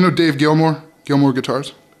down to Dave Gilmore, Gilmore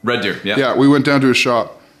Guitars. Red Deer. Yeah. Yeah, we went down to his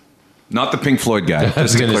shop. Not the Pink Floyd guy. I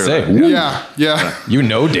was just to gonna clear say. that. Ooh, Yeah. You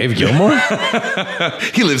know Dave Gilmore?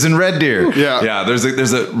 He lives in Red Deer. Yeah. Yeah. There's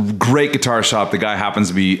a great guitar shop. The guy happens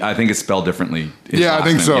to be. I think it's spelled differently. His Yeah, I last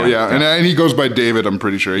think name. so. Yeah, and he goes by David. I'm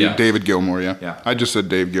pretty sure. Yeah. David Gilmore. Yeah. Yeah. I just said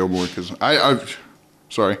Dave Gilmore because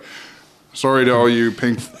sorry to all you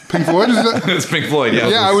Pink Floyd. Is that? It's Pink Floyd. Yeah.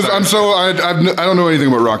 Yeah, I don't know anything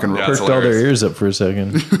about rock and roll. Yeah, it's Perked all their hilarious. ears up for a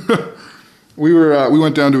second. We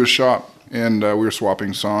went down to his shop and we were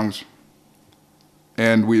swapping songs,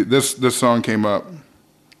 and this song came up,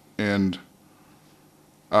 and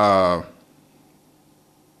I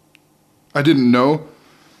didn't know,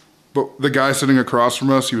 but the guy sitting across from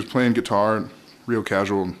us, he was playing guitar, real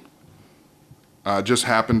casual, and just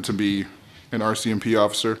happened to be an RCMP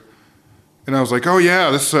officer, and I was like, oh yeah,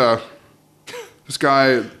 this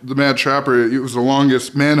guy, the Mad Trapper, it was the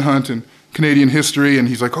longest manhunt in Canadian history, and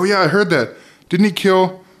he's like, oh yeah, I heard that. Didn't he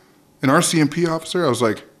kill an RCMP officer? I was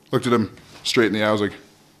like, looked at him straight in the eye. I was like,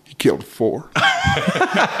 he killed 4. And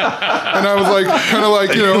I was like, kind of like,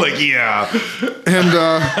 like yeah.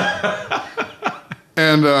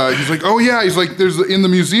 and he's like, oh yeah. He's like, there's in the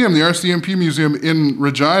museum, the RCMP museum in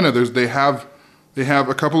Regina. They have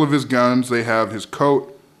a couple of his guns. They have his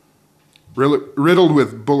coat riddled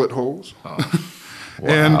with bullet holes.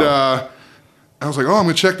 And I was like, oh, I'm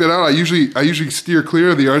gonna check that out. I usually steer clear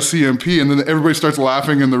of the RCMP, and then everybody starts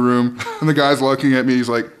laughing in the room, and the guy's looking at me. He's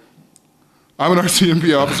like, I'm an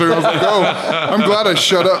RCMP officer. I was like, oh, I'm glad I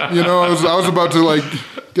shut up. I was about to like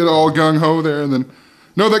get all gung ho there, and then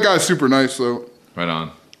no, that guy's super nice though, Right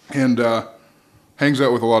on. and hangs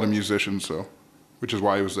out with a lot of musicians, so which is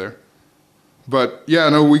why he was there. But yeah,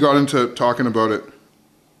 no, we got into talking about it,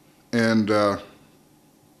 and it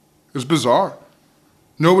was bizarre.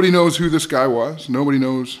 Nobody knows who this guy was. Nobody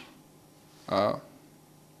knows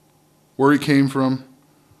where he came from,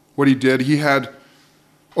 what he did. He had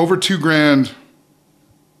over $2,000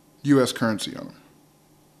 U.S. currency on him.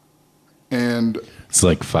 And It's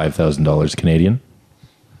like $5,000 Canadian.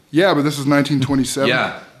 yeah, but this is 1927.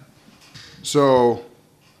 Yeah. So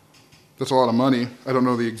that's a lot of money. I don't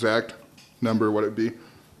know the exact number, what it'd be.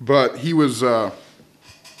 But he was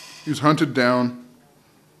hunted down.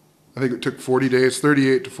 I think it took 40 days,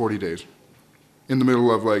 38 to 40 days, in the middle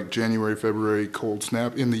of like January, February cold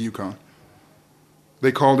snap in the Yukon.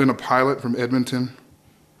 They called in a pilot from Edmonton,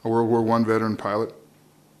 a World War I veteran pilot,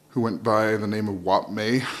 who went by the name of Wap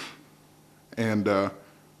May. And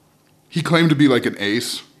he claimed to be like an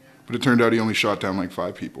ace, but it turned out he only shot down like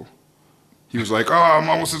 5 people. He was like, oh, I'm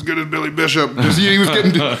almost as good as Billy Bishop. He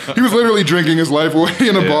was literally drinking his life away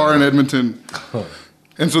in a bar in Edmonton.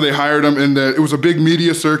 And so they hired him, and it was a big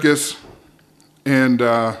media circus, and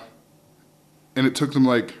it took them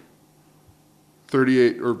like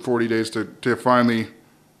 38 or 40 days to finally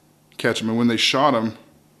catch him. And when they shot him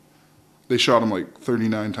like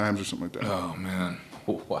 39 times or something like that. Oh man.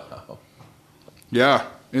 Wow. Yeah,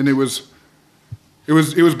 and it was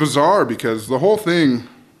bizarre because the whole thing.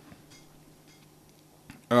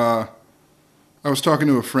 I was talking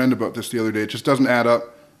to a friend about this the other day. It just doesn't add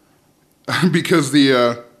up because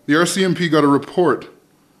the RCMP got a report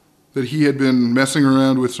that he had been messing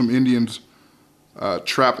around with some Indians'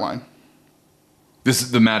 trap line. This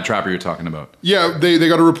is the Mad Trapper you're talking about. Yeah, they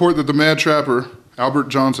got a report that the Mad Trapper, Albert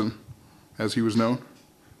Johnson, as he was known,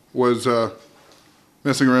 was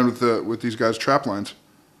messing around with these guys' trap lines.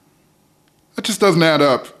 That just doesn't add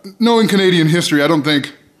up. Knowing Canadian history, I don't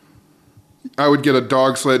think I would get a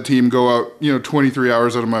dog sled team go out, 23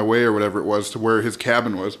 hours out of my way or whatever it was to where his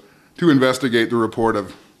cabin was to investigate the report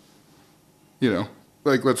of,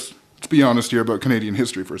 let's be honest here about Canadian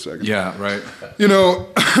history for a second. Yeah, right. It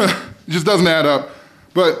just doesn't add up.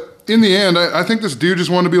 But in the end, I think this dude just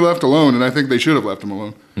wanted to be left alone, and I think they should have left him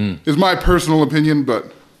alone. Is my personal opinion,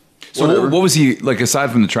 but So what was he, like,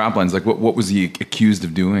 aside from the trap lines, like, what was he accused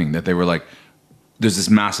of doing? That they were like, there's this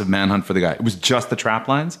massive manhunt for the guy. It was just the trap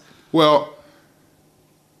lines? Well,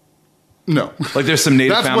 no. Like, there's some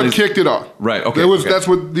native That's families. what kicked it off. Right, okay. That's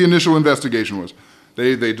what the initial investigation was.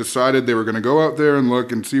 They decided they were going to go out there and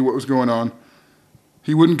look and see what was going on.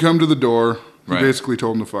 He wouldn't come to the door. He Right. basically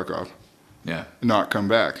told him to fuck off Yeah. and not come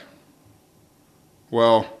back.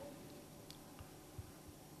 Well,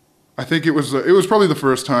 I think it was probably the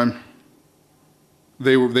first time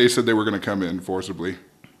they said they were going to come in forcibly.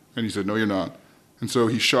 And he said, no, you're not. And so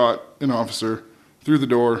he shot an officer through the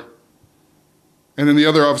door. And then the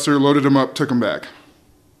other officer loaded him up, took him back.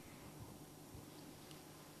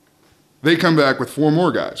 They come back with 4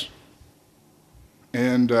 more guys.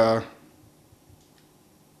 And another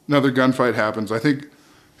gunfight happens. I think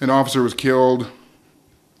an officer was killed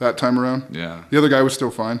that time around. Yeah. The other guy was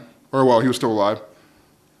still fine. Or, well, he was still alive.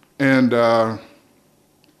 And so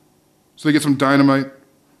they get some dynamite.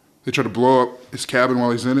 They try to blow up his cabin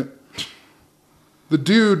while he's in it. The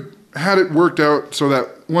dude had it worked out so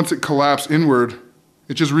that once it collapsed inward,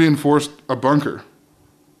 it just reinforced a bunker.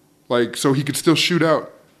 Like, so he could still shoot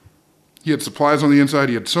out. He had supplies on the inside.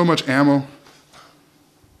 He had so much ammo.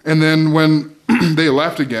 And then when they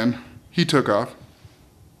left again, he took off.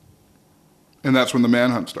 And that's when the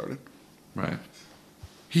manhunt started. Right.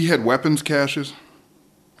 He had weapons caches,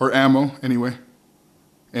 or ammo anyway,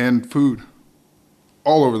 and food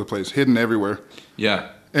all over the place, hidden everywhere.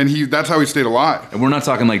 Yeah. And that's how he stayed alive. And we're not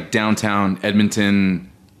talking like downtown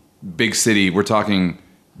Edmonton, big city. We're talking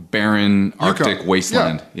barren Arctic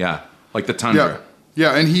wasteland. Yeah. Like the tundra.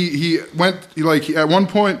 Yeah, and he went, at one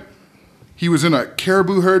point, he was in a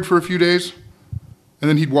caribou herd for a few days, and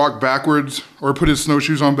then he'd walk backwards or put his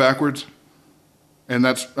snowshoes on backwards. And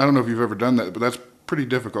I don't know if you've ever done that, but that's pretty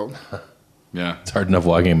difficult. Yeah. It's hard enough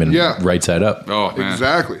walking him in right side up. Oh, man.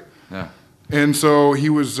 Exactly. Yeah. And so he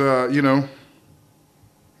was, he's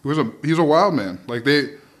a wild man.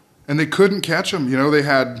 They couldn't catch him. They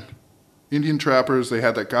had Indian trappers. They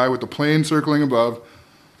had that guy with the plane circling above.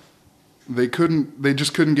 They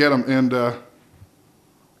just couldn't get him. And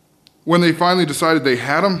when they finally decided they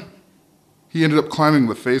had him, he ended up climbing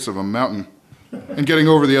the face of a mountain and getting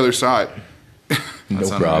over the other side. No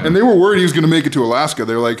problem. And they were worried he was going to make it to Alaska.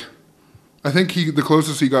 They're like, I think the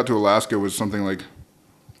closest he got to Alaska was something like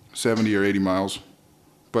 70 or 80 miles.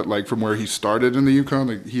 But like from where he started in the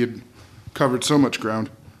Yukon, he had covered so much ground.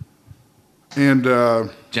 And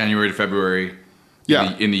January to February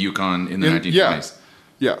in the Yukon in the 1920s.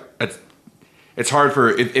 Yeah. It's hard for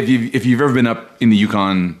if you've ever been up in the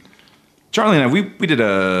Yukon. Charlie and I we did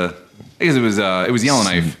I guess it was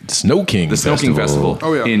Yellowknife Snow King. The Snow King Festival.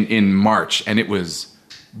 Oh, yeah. In March, and it was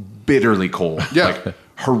bitterly cold. Yeah. Like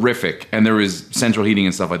horrific. And there was central heating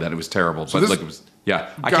and stuff like that. It was terrible. So but it was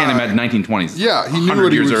I can't imagine 1920s. Yeah, he knew 100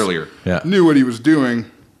 what he years was earlier. Yeah. Knew what he was doing.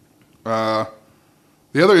 The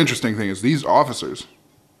other interesting thing is these officers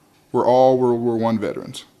were all World War I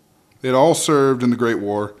veterans. They had all served in the Great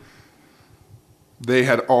War. They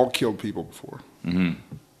had all killed people before. Mm-hmm.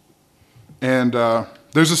 And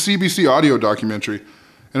there's a CBC audio documentary,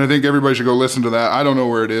 and I think everybody should go listen to that. I don't know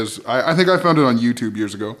where it is. I think I found it on YouTube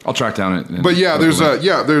years ago. I'll track down it. But yeah,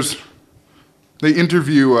 they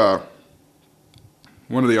interview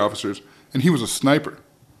one of the officers, and he was a sniper.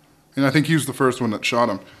 And I think he was the first one that shot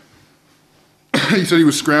him. He said he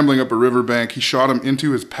was scrambling up a riverbank. He shot him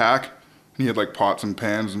into his pack, and he had like pots and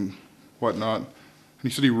pans and whatnot. And he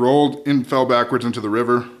said he rolled and fell backwards into the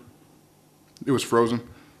river. It was frozen.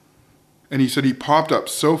 And he said he popped up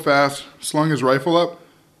so fast, slung his rifle up,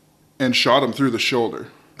 and shot him through the shoulder.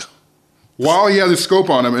 While he had his scope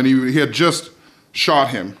on him, and he had just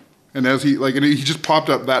shot him. And as he just popped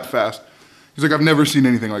up that fast. He's like, I've never seen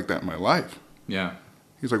anything like that in my life. Yeah.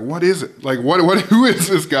 He's like, what is it? Like, who is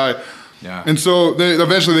this guy? Yeah. And so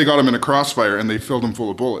eventually they got him in a crossfire, and they filled him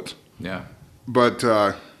full of bullets. Yeah. But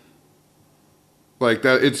Like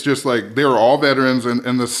that, it's just like they were all veterans,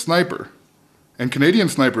 and the sniper, and Canadian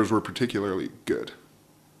snipers were particularly good.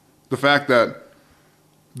 The fact that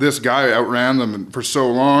this guy outran them for so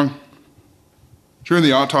long. During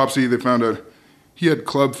the autopsy, they found out he had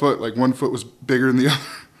club foot, like one foot was bigger than the other.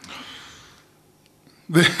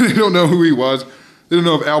 They don't know who he was. They don't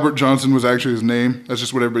know if Albert Johnson was actually his name. That's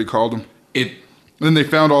just what everybody called him. Then they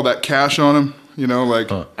found all that cash on him, you know,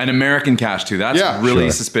 like an American cash too. That's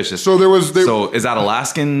really suspicious. So there was. So is that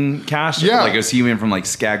Alaskan cash? Yeah. Like is he in from like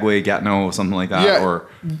Skagway, Gatineau, something like that? Yeah. Or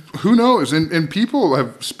who knows? And people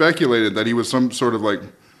have speculated that he was some sort of like,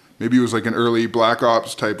 maybe he was like an early Black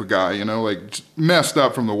Ops type of guy, you know, like messed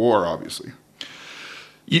up from the war, obviously.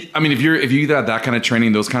 I mean, if you got that kind of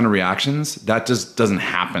training, those kind of reactions, that just doesn't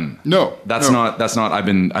happen. No, that's not. I've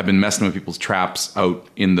been messing with people's traps out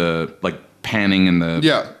in the like panning in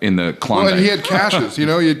the Klondike. Well, and he had caches. You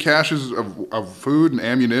know, he had caches of food and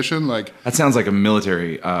ammunition. Like that sounds like a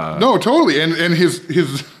military. No, totally. And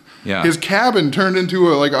his cabin turned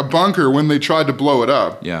into a bunker when they tried to blow it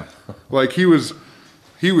up. Yeah, like he was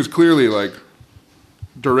clearly like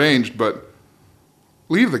deranged, but.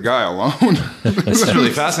 Leave the guy alone. This is really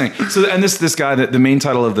fascinating. So, and this guy, the main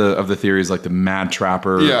title of the theory is like the Mad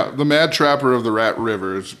Trapper. Yeah, the Mad Trapper of the Rat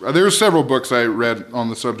River. There were several books I read on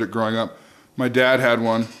the subject growing up. My dad had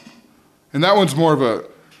one, and that one's more of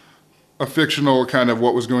a fictional kind of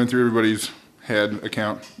what was going through everybody's head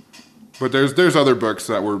account. But there's other books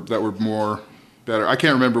that were more better. I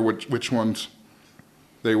can't remember which ones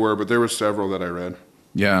they were, but there were several that I read.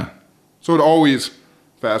 Yeah. So it always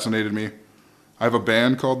fascinated me. I have a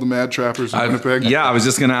band called the Mad Trappers in Winnipeg. Yeah, I was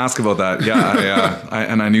just going to ask about that. Yeah,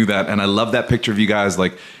 I knew that. And I love that picture of you guys,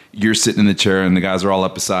 like you're sitting in the chair and the guys are all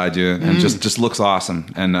up beside you and just looks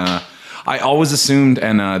awesome. And I always assumed,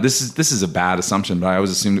 and this is a bad assumption, but I always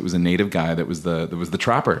assumed it was a native guy that was the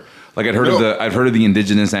trapper. Like I'd heard of the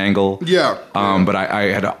indigenous angle. Yeah. But I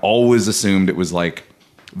had always assumed it was like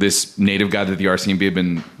this native guy that the RCMP had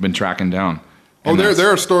been tracking down. And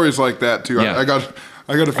there are stories like that too. Yeah. I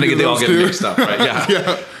got a few of they all those get too. mixed up, right?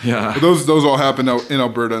 Yeah. Yeah. Those all happen out in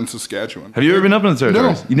Alberta and Saskatchewan. Have you ever been up in the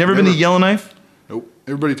territories? No. You never been to Yellowknife? Nope.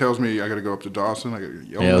 Everybody tells me I got to go up to Dawson. I got to go to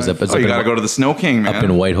Yellowknife. Yeah, I was up You got to go to the Snow King, man. up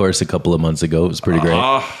in Whitehorse a couple of months ago. It was pretty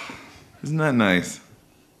great. Isn't that nice?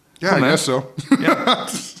 Yeah, I guess so. Yeah.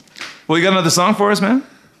 Well, you got another song for us, man?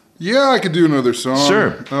 Yeah, I could do another song.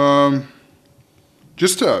 Sure.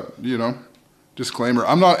 Just to, disclaimer,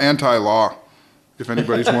 I'm not anti-law, if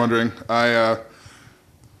anybody's wondering. I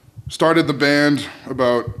started the band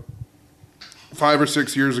about 5 or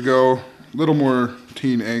 6 years ago. A little more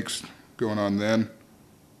teen angst going on then,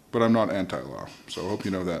 but I'm not anti-law, so I hope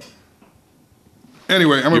you know that.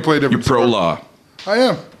 Anyway, I'm going to play a different You're song. pro-law. I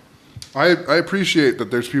am. I appreciate that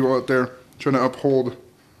there's people out there trying to uphold.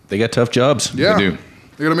 They got tough jobs. Yeah. They do.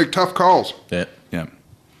 They got to make tough calls. Yeah. Yeah.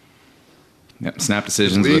 Yeah. Snap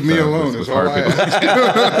decisions. Leave me alone with is all I hard people.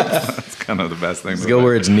 ask. That's kind of the best thing. Let's go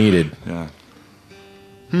where it's needed. Yeah.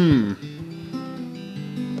 I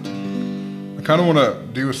kind of want to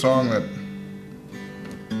do a song that.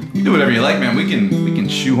 You do whatever you like, man. We can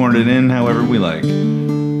shoehorn it in however we like.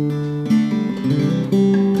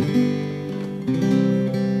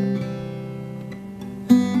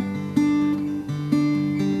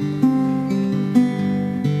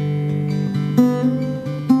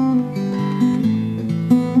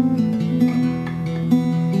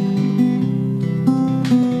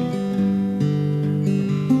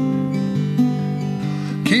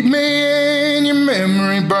 Keep me in your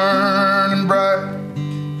memory burning bright.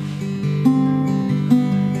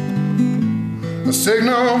 A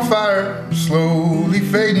signal fire slowly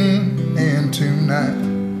fading into night.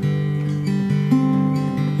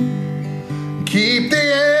 Keep the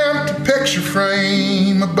empty picture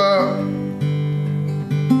frame above.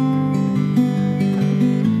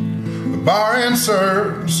 The bar and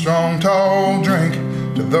serve a strong tall drink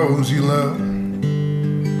to those you love.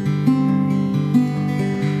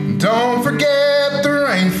 Don't forget the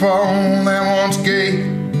rainfall that once gave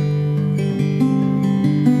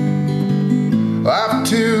life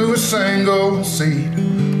to a single seed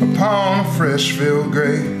upon a fresh-filled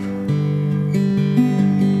grave.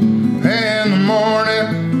 And the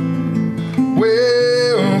morning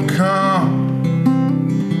will come,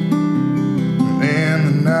 and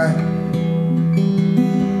the night,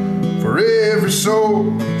 for every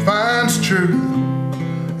soul finds truth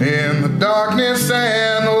in the darkness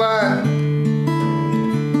and the light.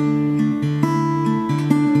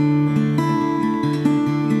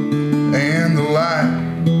 And the light.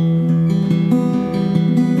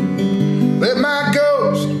 Let my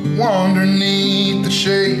ghost wander neath the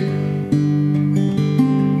shade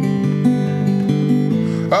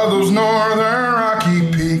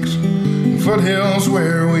foothills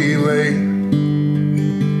where we lay.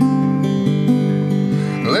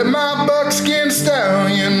 Let my buckskin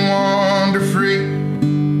stallion wander free,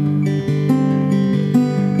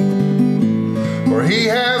 for he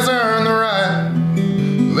has earned the right to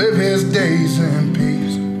live his days in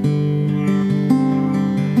peace.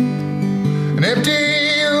 And empty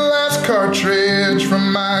the last cartridge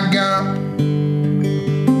from my gun,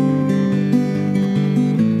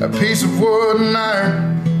 a piece of wood and iron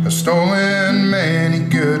has stolen many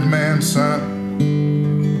good man's son.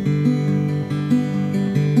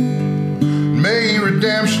 May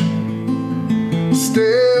redemption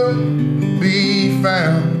still be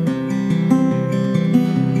found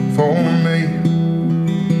for me.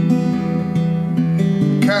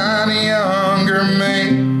 Kind of younger me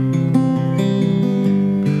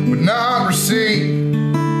would not receive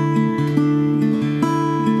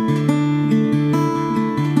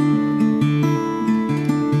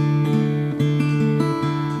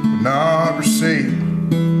not receive.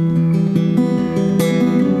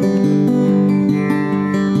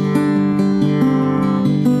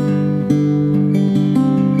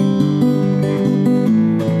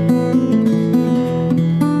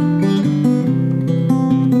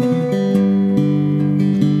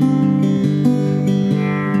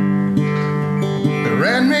 They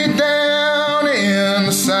ran me down in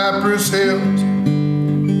the Cypress Hills,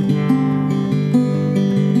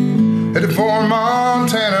 headed for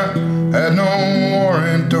Montana, had no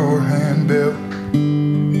warrant or handbill.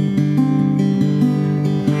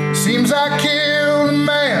 Seems I killed a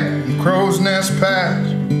man in Crow's Nest Pass.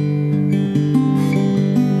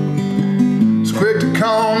 He's quick to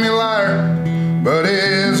call me liar, but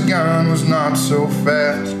his gun was not so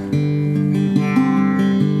fast.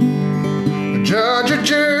 A judge or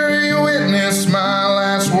jury witnessed my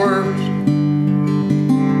last words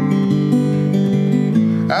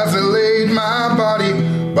as they laid my body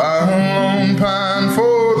by a lone pine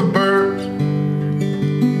for the birds.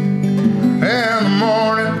 And the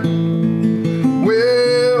morning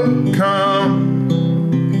will come,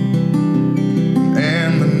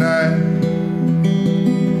 and the night,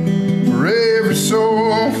 for every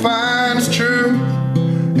soul finds truth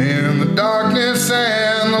in the darkness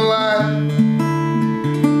and the light.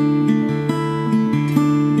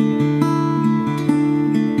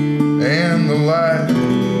 And the light.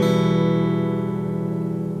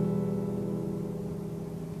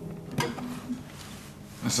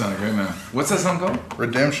 That sounded great, man. What's that song called?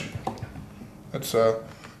 Redemption. That's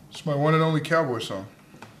it's my one and only cowboy song.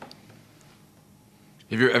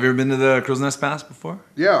 Have you ever been to the Crow's Nest Pass before?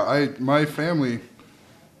 Yeah, my family,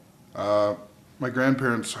 my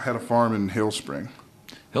grandparents had a farm in Hill Spring,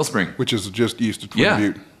 which is just east of Twin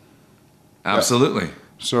Butte. Absolutely. Yeah.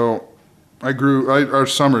 So our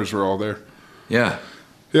summers were all there. Yeah.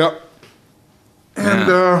 Yep. And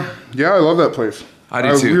I love that place. I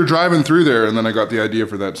do too. We were driving through there, and then I got the idea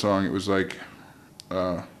for that song. It was like,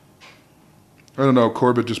 I don't know,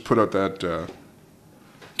 Corbett just put out that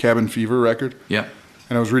Cabin Fever record. Yeah.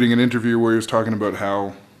 And I was reading an interview where he was talking about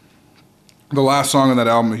how the last song on that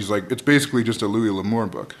album, he's like, it's basically just a Louis L'Amour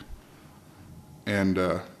book. And,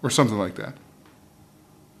 or something like that.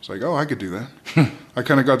 It's like, oh, I could do that. I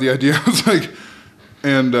kind of got the idea. I was like,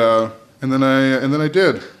 and then I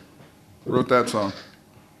did. Wrote that song.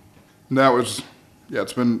 And that was,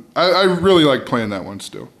 it's been, I really like playing that one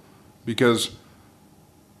still. Because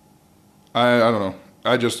I don't know.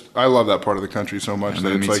 I love that part of the country so much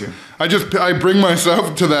that it's like, I bring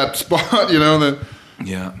myself to that spot, that.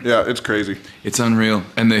 Yeah, it's crazy. It's unreal,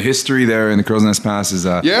 and the history there in the Crow's Nest Pass is.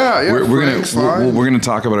 We're gonna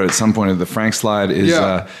talk about it at some point. The Frank Slide is,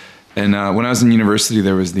 and when I was in university,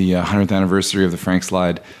 there was the 100th anniversary of the Frank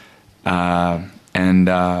Slide, and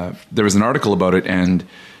there was an article about it. And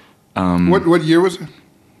what year was it?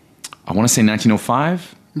 I want to say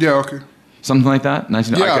 1905. Yeah, okay. Something like that. I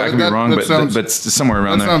could be wrong, but somewhere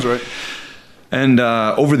around there. That sounds right. And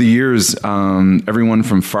over the years, everyone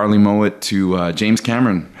from Farley Mowat to James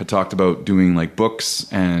Cameron had talked about doing like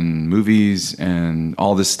books and movies and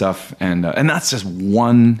all this stuff, and that's just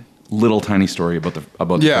one little tiny story about the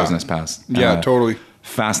Crow's Nest Pass. Yeah, totally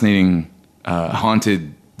fascinating,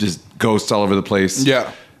 haunted, just ghosts all over the place.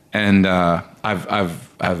 Yeah, and I've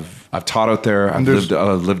taught out there. I've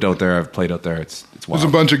lived out there. I've played out there. It's wild. There's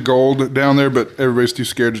a bunch of gold down there, but everybody's too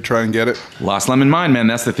scared to try and get it. Lost Lemon Mine, man.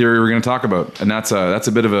 That's the theory we're going to talk about, and that's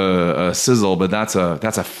a bit of a sizzle, but that's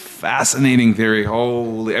a fascinating theory.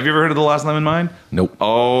 Holy, have you ever heard of the Lost Lemon Mine? Nope.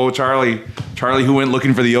 Oh, Charlie, who went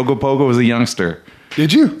looking for the Ogopogo, was a youngster.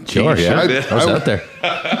 Did you? Sure, yeah. I was out there.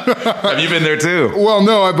 Have you been there too? Well,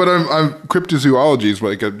 no, but I'm cryptozoology is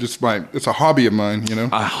like it's a hobby of mine, you know.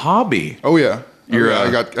 A hobby? Oh yeah. I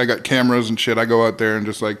got cameras and shit. I go out there and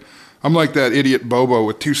just like I'm like that idiot Bobo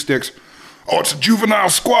with 2 sticks. Oh, it's a juvenile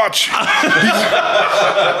squatch.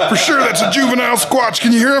 For sure, that's a juvenile squatch.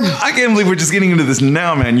 Can you hear him? I can't believe we're just getting into this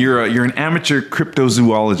now, man. You're an amateur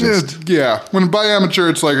cryptozoologist. Yeah. When by amateur,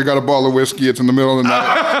 it's like I got a bottle of whiskey. It's in the middle of the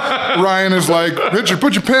night. Ryan is like, Richard,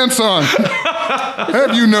 put your pants on.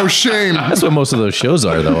 Have you no shame? That's what most of those shows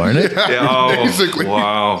are, though, aren't it? Yeah, basically.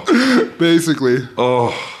 Wow. Basically.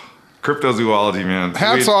 Oh, cryptozoology, man.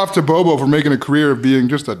 Hats off to Bobo for making a career of being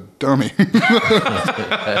just a dummy.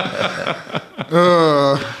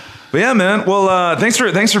 But yeah, man. Well, thanks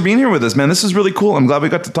for being here with us, man. This is really cool. I'm glad we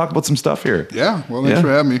got to talk about some stuff here. Yeah. Well, thanks for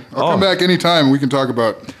having me. I'll come back anytime. We can talk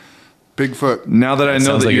about Bigfoot. Now that I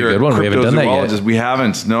know that like you're a good one. We haven't done that yet. We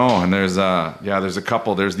haven't. No. And there's a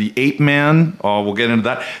couple. There's the Ape Man. Oh, we'll get into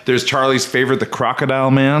that. There's Charlie's favorite, the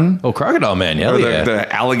Crocodile Man. Oh, Crocodile Man. Yeah. Or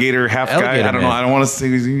the alligator half guy. I don't know. I don't want to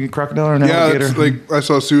say is he a crocodile or an alligator. Yeah, it's like I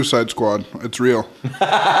saw Suicide Squad. It's real.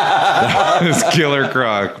 It's Killer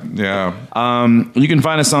Croc. Yeah. You can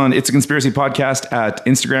find us on It's a Conspiracy Podcast at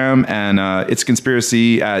Instagram and It's a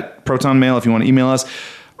Conspiracy at Proton Mail if you want to email us.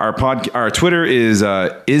 Our Twitter is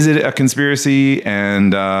it a conspiracy?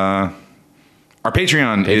 And our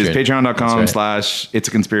Patreon is patreon.com/it's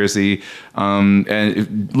a conspiracy.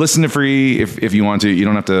 And listen to free if you want to. You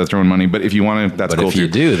don't have to throw in money, but if you want to, that's cool too. But if you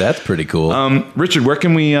do, that's pretty cool. Richard, where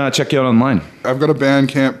can we check you out online? I've got a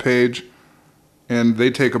Bandcamp page, and they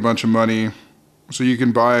take a bunch of money, so you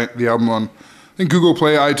can buy the album on, I think, Google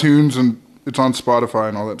Play, iTunes, and it's on Spotify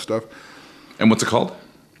and all that stuff. And what's it called?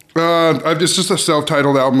 It's just a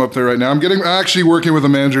self-titled album up there right now. I'm actually working with a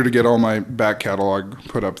manager to get all my back catalog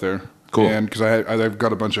put up there. Cool. And because I've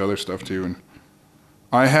got a bunch of other stuff too. And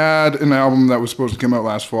I had an album that was supposed to come out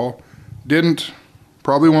last fall. Didn't.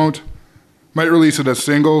 Probably won't. Might release it as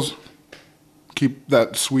singles. Keep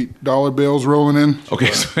that sweet dollar bills rolling in.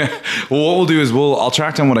 Okay. So, well, what we'll do is I'll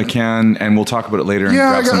track down what I can and we'll talk about it later.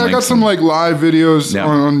 Yeah, and I got some like live videos Yeah.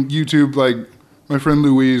 on YouTube. Like my friend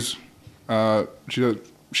Louise,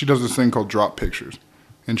 she does this thing called Drop Pictures,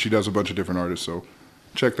 and she does a bunch of different artists. So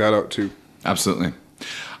check that out too. Absolutely.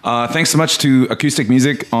 Thanks so much to Acoustic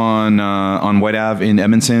Music on White Ave in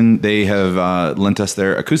Edmonton. They have lent us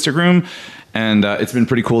their acoustic room, and it's been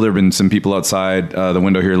pretty cool. There have been some people outside the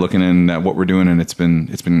window here looking in at what we're doing, and it's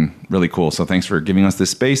been really cool. So thanks for giving us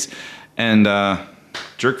this space. And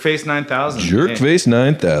Jerkface 9000. Jerkface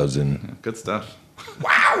 9000. Good stuff.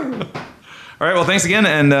 Wow. All right, well, thanks again,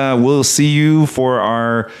 and we'll see you for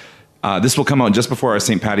our... this will come out just before our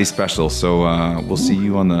St. Patty's special, so we'll see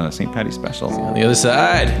you on the St. Patty's special. On the other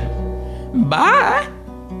side. Bye!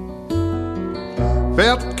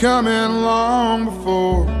 Felt it coming long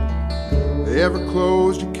before they ever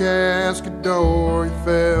closed your casket door. You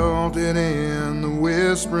felt it in the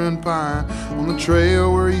whispering pine on the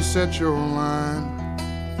trail where you set your line.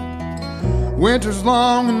 Winter's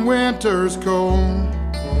long and winter's cold.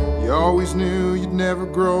 You always knew you'd never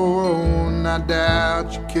grow old, and I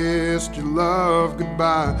doubt you kissed your love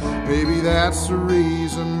goodbye. Maybe that's the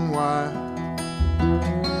reason why.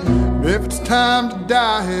 If it's time to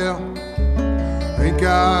die, hell, ain't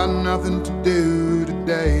got nothing to do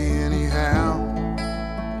today anyhow.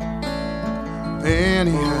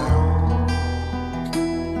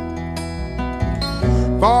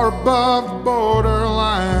 Far above the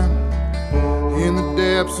borderline, in the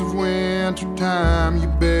depths of winter time, you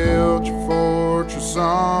built your fortress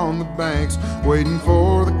on the banks, waiting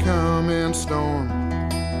for the coming storm.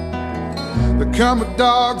 They come with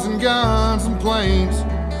dogs and guns and planes.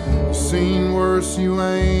 You've seen worse, you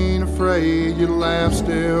ain't afraid. Your laugh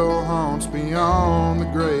still haunts beyond the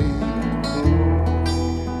grave.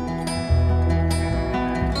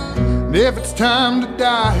 And if it's time to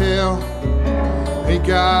die, hell, ain't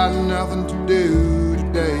got nothing to do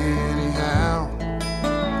today anyhow.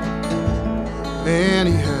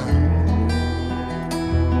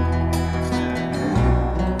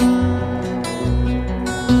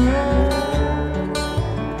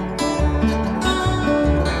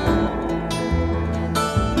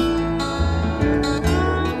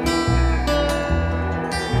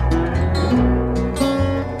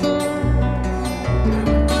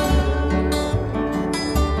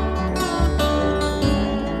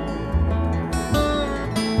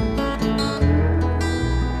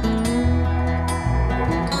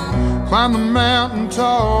 Climb the mountain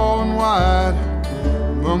tall and wide,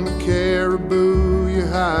 among the caribou you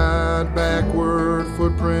hide. Backward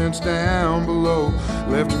footprints down below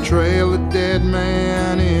left a trail of dead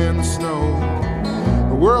man in the snow.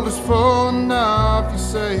 world is full enough, you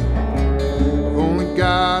say. I've only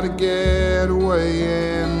gotta get away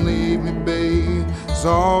and leave me be, is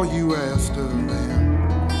all you asked of them.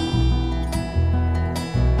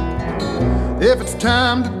 If it's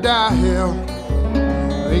time to die, hell,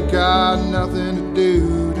 I ain't got nothing to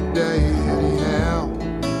do today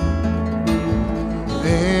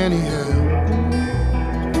anyhow.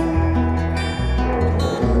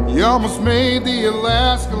 You almost made the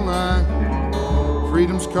Alaska line.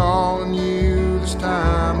 Freedom's calling you this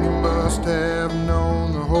time. You must have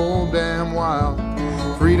known the whole damn while.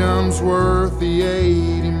 Freedom's worth the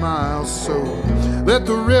 80 miles. So let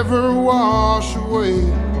the river wash away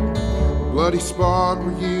the bloody spot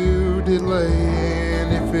where you did lay.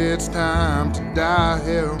 And if it's time to die,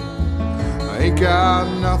 hell, I ain't got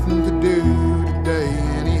nothing to do